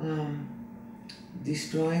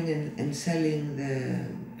destroying and selling the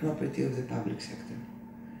property of the public sector.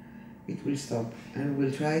 It will stop, and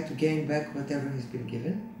we'll try to gain back whatever has been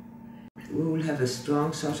given. We will have a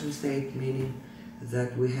strong social state, meaning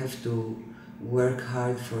that we have to work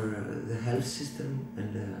hard for the health system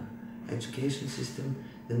and the education system.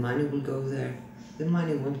 The money will go there. The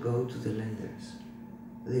money won't go to the lenders.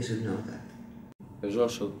 They should know that. There's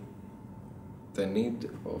also the need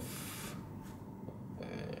of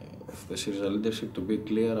the Syriza leadership to be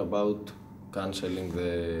clear about cancelling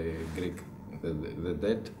the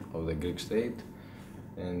debt of the Greek state,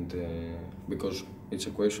 and because it's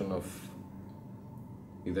a question of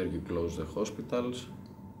either you close the hospitals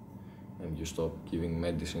and you stop giving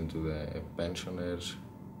medicine to the pensioners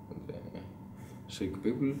and the sick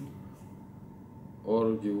people,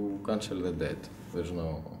 or you cancel the debt. There's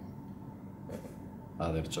no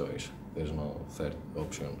other choice. There's no third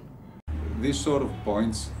option. These sort of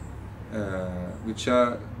points, which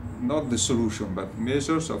are not the solution, but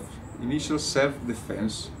measures of initial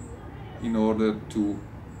self-defense in order to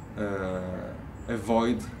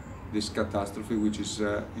avoid this catastrophe which is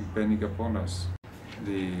impending upon us.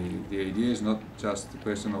 The idea is not just a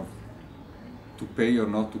question of to pay or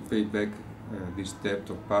not to pay back this debt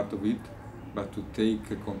or part of it, but to take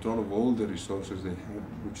control of all the resources they have,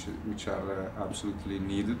 which are absolutely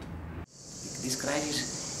needed. This crisis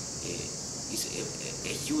is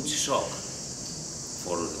a huge shock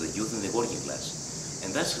for the youth and the working class,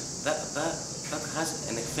 and that has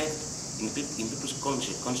an effect in people's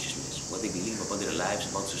consciousness, what they believe about their lives,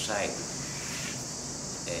 about society.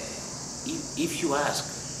 If you ask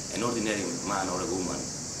an ordinary man or a woman,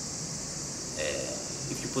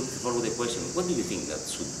 if you put forward the question, what do you think that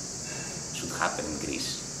should happen in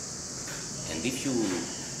Greece? And if you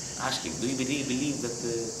ask him, do you really believe that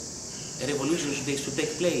a revolution should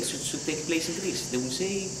take place in Greece? They will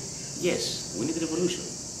say, yes, we need a revolution.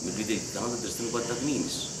 Maybe they cannot understand what that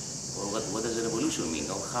means, or what does a revolution mean,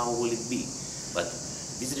 or how will it be. But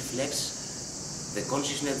this reflects the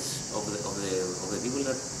consciousness of the people,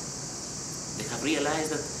 that they have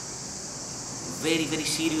realized that very, very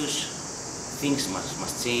serious things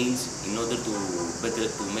must change in order to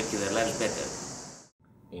make their lives better.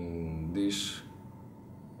 In this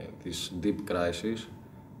deep crisis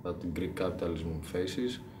that Greek capitalism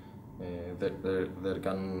faces, there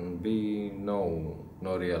can be no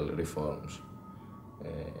real reforms,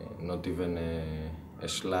 not even a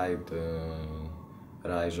slight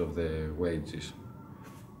rise of the wages.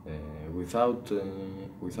 Without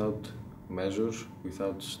measures,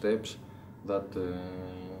 without steps that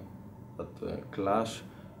clash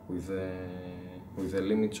with the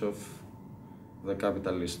limits of the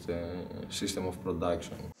capitalist system of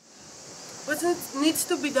production. What needs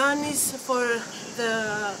to be done is for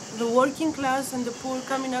the working class and the poor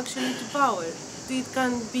coming actually to power. It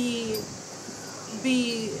can be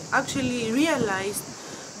actually realized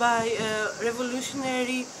by a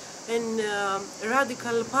revolutionary and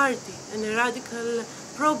radical party and a radical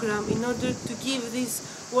program in order to give these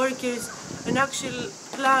workers an actual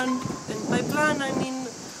plan, and by plan I mean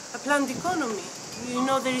a planned economy. You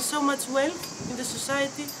know, there is so much wealth in the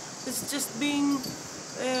society that's just being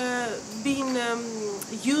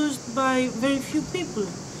used by very few people,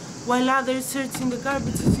 while others search in the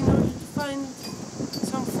garbages in order to find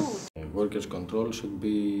some food. Workers' control should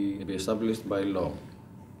be established by law.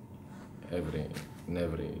 In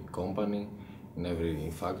every company, in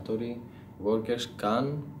every factory, workers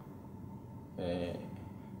can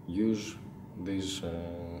use this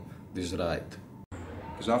right.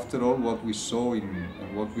 Because after all, what we saw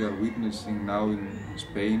and what we are witnessing now in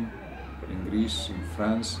Spain, in Greece, in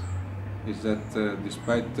France, is that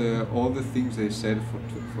despite all the things they said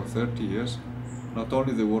for 30 years, not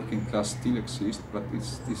only the working class still exists, but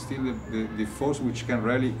it's still the force which can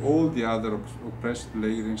rally all the other oppressed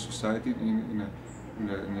layers in society in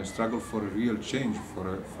a struggle for a real change,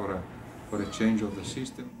 for a change of the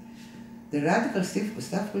system. The radical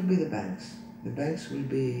stuff will be the banks. The banks will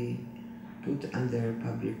be put under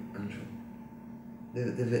public control.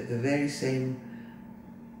 The very same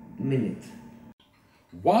minute.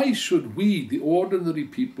 Why should we, the ordinary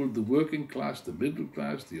people, the working class, the middle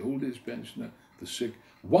class, the old age pensioner, the sick,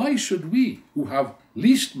 why should we, who have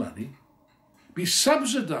least money, be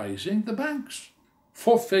subsidizing the banks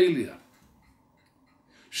for failure?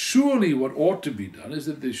 Surely what ought to be done is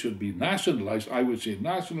that they should be nationalized, I would say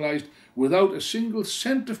nationalized, without a single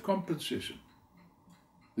cent of compensation.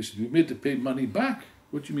 They should be made to pay money back.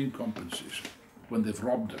 What do you mean compensation? When they've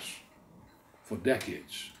robbed us for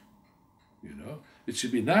decades, you know? It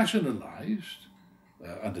should be nationalized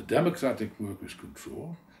under democratic workers'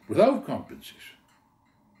 control without compensation.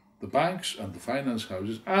 The banks and the finance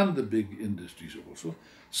houses and the big industries also,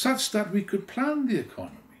 such that we could plan the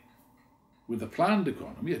economy. With a planned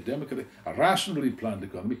economy, a democratic, a rationally planned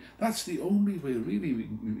economy, that's the only way really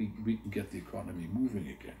we can get the economy moving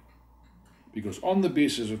again. Because on the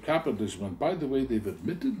basis of capitalism, and by the way, they've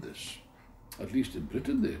admitted this, at least in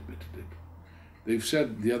Britain they admitted it. They've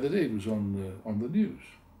said the other day, it was on the news,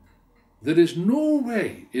 there is no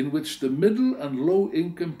way in which the middle and low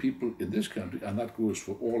income people in this country, and that goes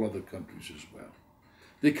for all other countries as well,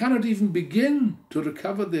 they cannot even begin to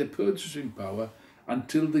recover their purchasing power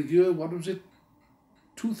until the year,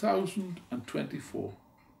 2024.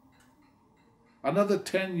 Another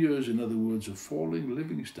 10 years, in other words, of falling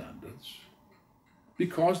living standards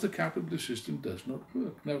because the capitalist system does not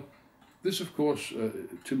work. Now, this, of course,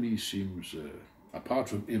 to me seems, apart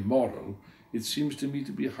from immoral, it seems to me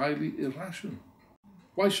to be highly irrational.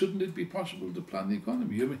 Why shouldn't it be possible to plan the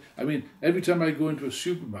economy? I mean, every time I go into a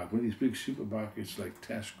supermarket, one of these big supermarkets like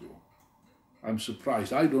Tesco, I'm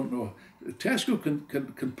surprised. I don't know. Tesco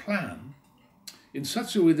can plan in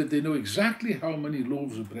such a way that they know exactly how many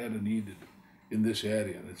loaves of bread are needed in this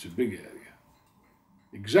area, and it's a big area.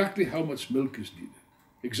 Exactly how much milk is needed.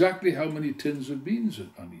 Exactly how many tins of beans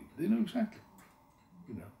are needed. They know exactly.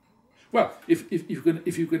 You know. Well, if you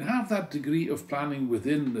can have that degree of planning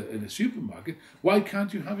within in a supermarket, why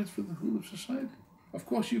can't you have it for the whole of society? Of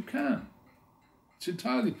course you can. It's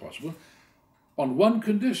entirely possible, on one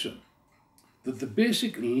condition, that the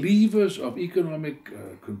basic levers of economic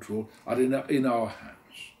control are in our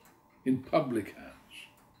hands, in public hands.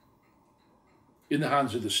 In the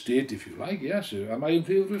hands of the state, if you like, yes. Am I in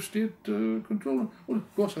favour of state control? Well,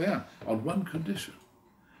 of course I am, on one condition.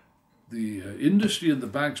 The industry and the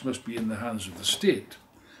banks must be in the hands of the state,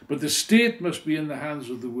 but the state must be in the hands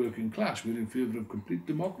of the working class. We're in favour of complete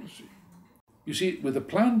democracy. You see, with a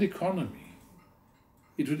planned economy,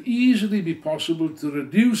 it would easily be possible to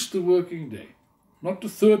reduce the working day, not to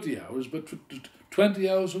 30 hours, but to 20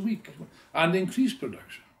 hours a week, and increase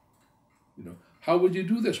production. You know, how would you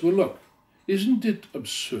do this? Well, look, isn't it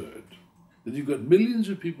absurd that you've got millions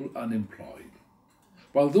of people unemployed,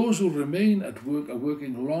 while those who remain at work are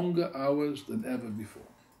working longer hours than ever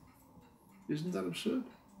before? Isn't that absurd?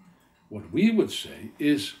 What we would say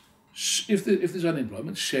is, if there's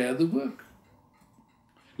unemployment, share the work.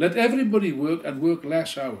 Let everybody work and work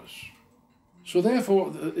less hours. So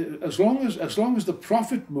therefore, as long as the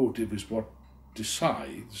profit motive is what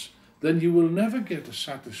decides, then you will never get a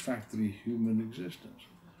satisfactory human existence.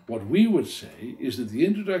 What we would say is that the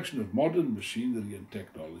introduction of modern machinery and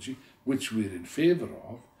technology, which we're in favour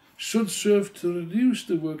of, should serve to reduce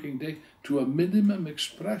the working day to a minimum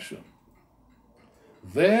expression,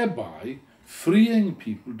 thereby freeing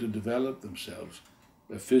people to develop themselves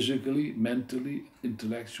physically, mentally,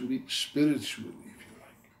 intellectually, spiritually, if you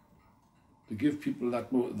like. To give people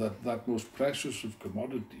that most precious of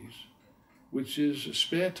commodities, which is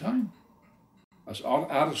spare time. As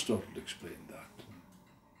Aristotle explained that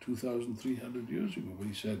 2,300 years ago, when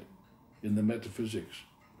he said in the Metaphysics,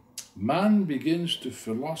 man begins to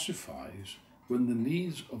philosophize when the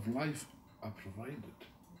needs of life are provided.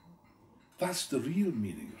 That's the real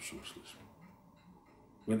meaning of socialism.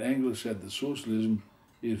 When Engels said that socialism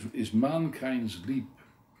is mankind's leap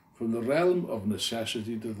from the realm of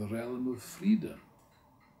necessity to the realm of freedom.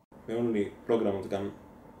 The only program that can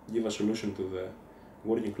give a solution to the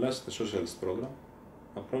working class is the socialist program,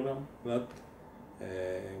 a program that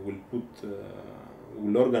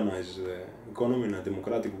will organize the economy in a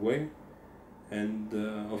democratic way, and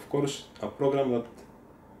of course a program that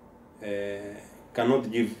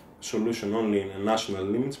cannot give solution only in national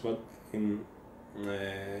limits, but in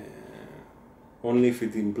only if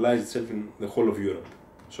it implies itself in the whole of Europe.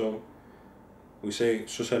 So we say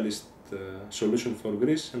socialist solution for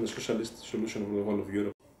Greece and the socialist solution for the whole of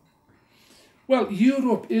Europe. Well,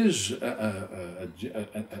 Europe is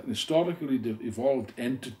an historically evolved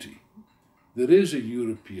entity. There is a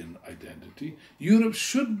European identity. Europe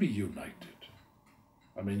should be united.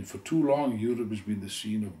 I mean, for too long, Europe has been the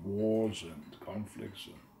scene of wars and conflicts,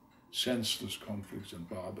 and senseless conflicts and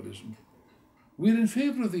barbarism. We're in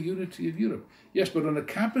favour of the unity of Europe. Yes, but on a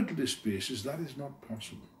capitalist basis, that is not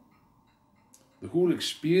possible. The whole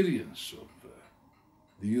experience of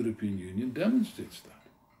the European Union demonstrates that.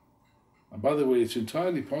 And by the way, it's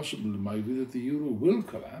entirely possible, in my view, that the euro will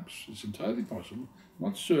collapse. It's entirely possible.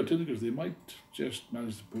 Not certain, because they might just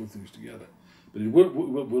manage to pull things together. But it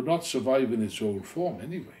will not survive in its old form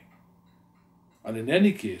anyway. And in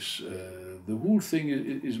any case, the whole thing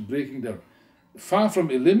is breaking down. Far from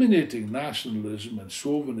eliminating nationalism and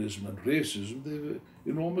chauvinism and racism, they've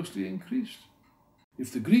enormously increased.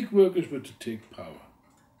 If the Greek workers were to take power,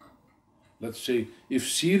 let's say if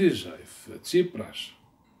Syriza, if Tsipras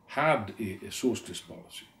had a socialist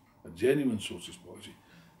policy, a genuine socialist policy,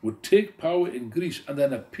 would take power in Greece and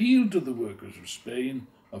then appeal to the workers of Spain,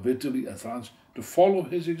 of Italy and France to follow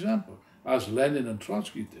his example, as Lenin and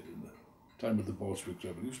Trotsky did in the time of the Bolshevik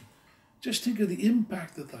Revolution. Just think of the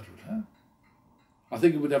impact that would have. I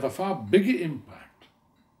think it would have a far bigger impact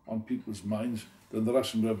on people's minds than the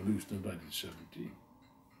Russian Revolution of 1917.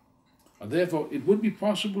 And therefore, it would be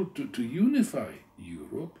possible to unify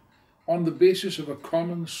Europe on the basis of a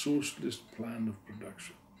common socialist plan of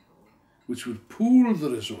production, which would pool the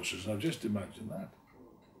resources. Now just imagine that.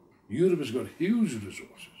 Europe has got huge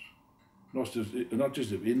resources, not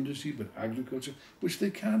just of industry, but agriculture, which they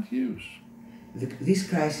can't use. This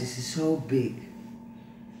crisis is so big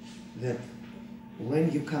that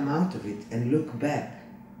when you come out of it and look back,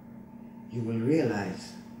 you will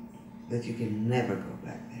realize that you can never go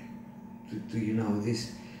back there. To you know,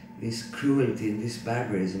 this cruelty and this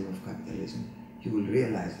barbarism of capitalism, you will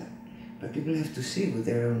realize that. But people have to see with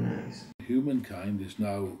their own eyes. Humankind is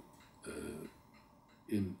now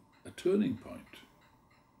in a turning point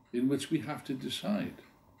in which we have to decide.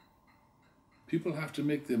 People have to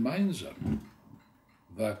make their minds up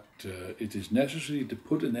that it is necessary to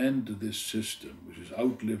put an end to this system which has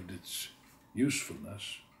outlived its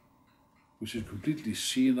usefulness, which is completely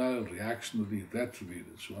senile, reactionary, retrograde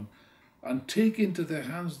and so on, and take into their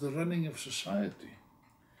hands the running of society.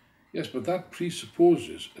 Yes, but that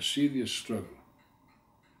presupposes a serious struggle.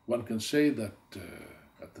 One can say that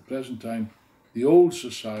at the present time, the old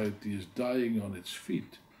society is dying on its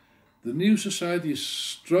feet. The new society is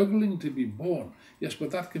struggling to be born. Yes,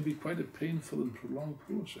 but that can be quite a painful and prolonged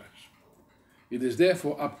process. It is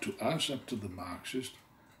therefore up to us, up to the Marxists,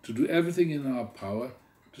 to do everything in our power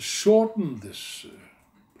to shorten this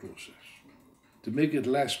process, to make it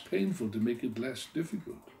less painful, to make it less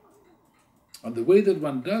difficult. And the way that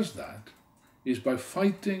one does that is by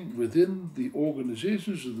fighting within the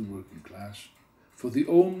organizations of the working class for the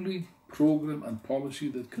only program and policy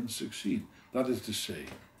that can succeed. That is to say,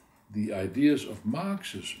 the ideas of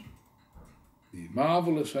Marxism, the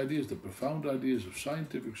marvelous ideas, the profound ideas of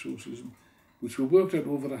scientific socialism, which were worked out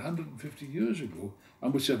over 150 years ago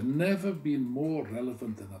and which have never been more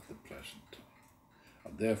relevant than at the present time.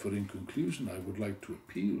 And therefore, in conclusion, I would like to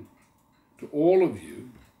appeal to all of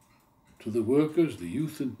you, to the workers, the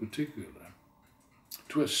youth in particular,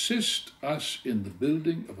 to assist us in the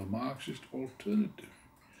building of a Marxist alternative,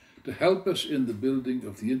 to help us in the building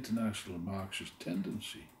of the international Marxist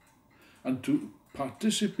tendency, and to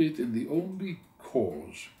participate in the only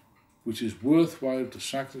cause which is worthwhile to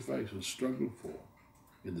sacrifice and struggle for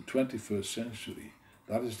in the 21st century,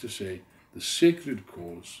 that is to say, the sacred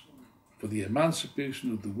cause for the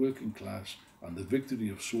emancipation of the working class and the victory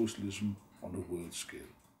of socialism on a world scale.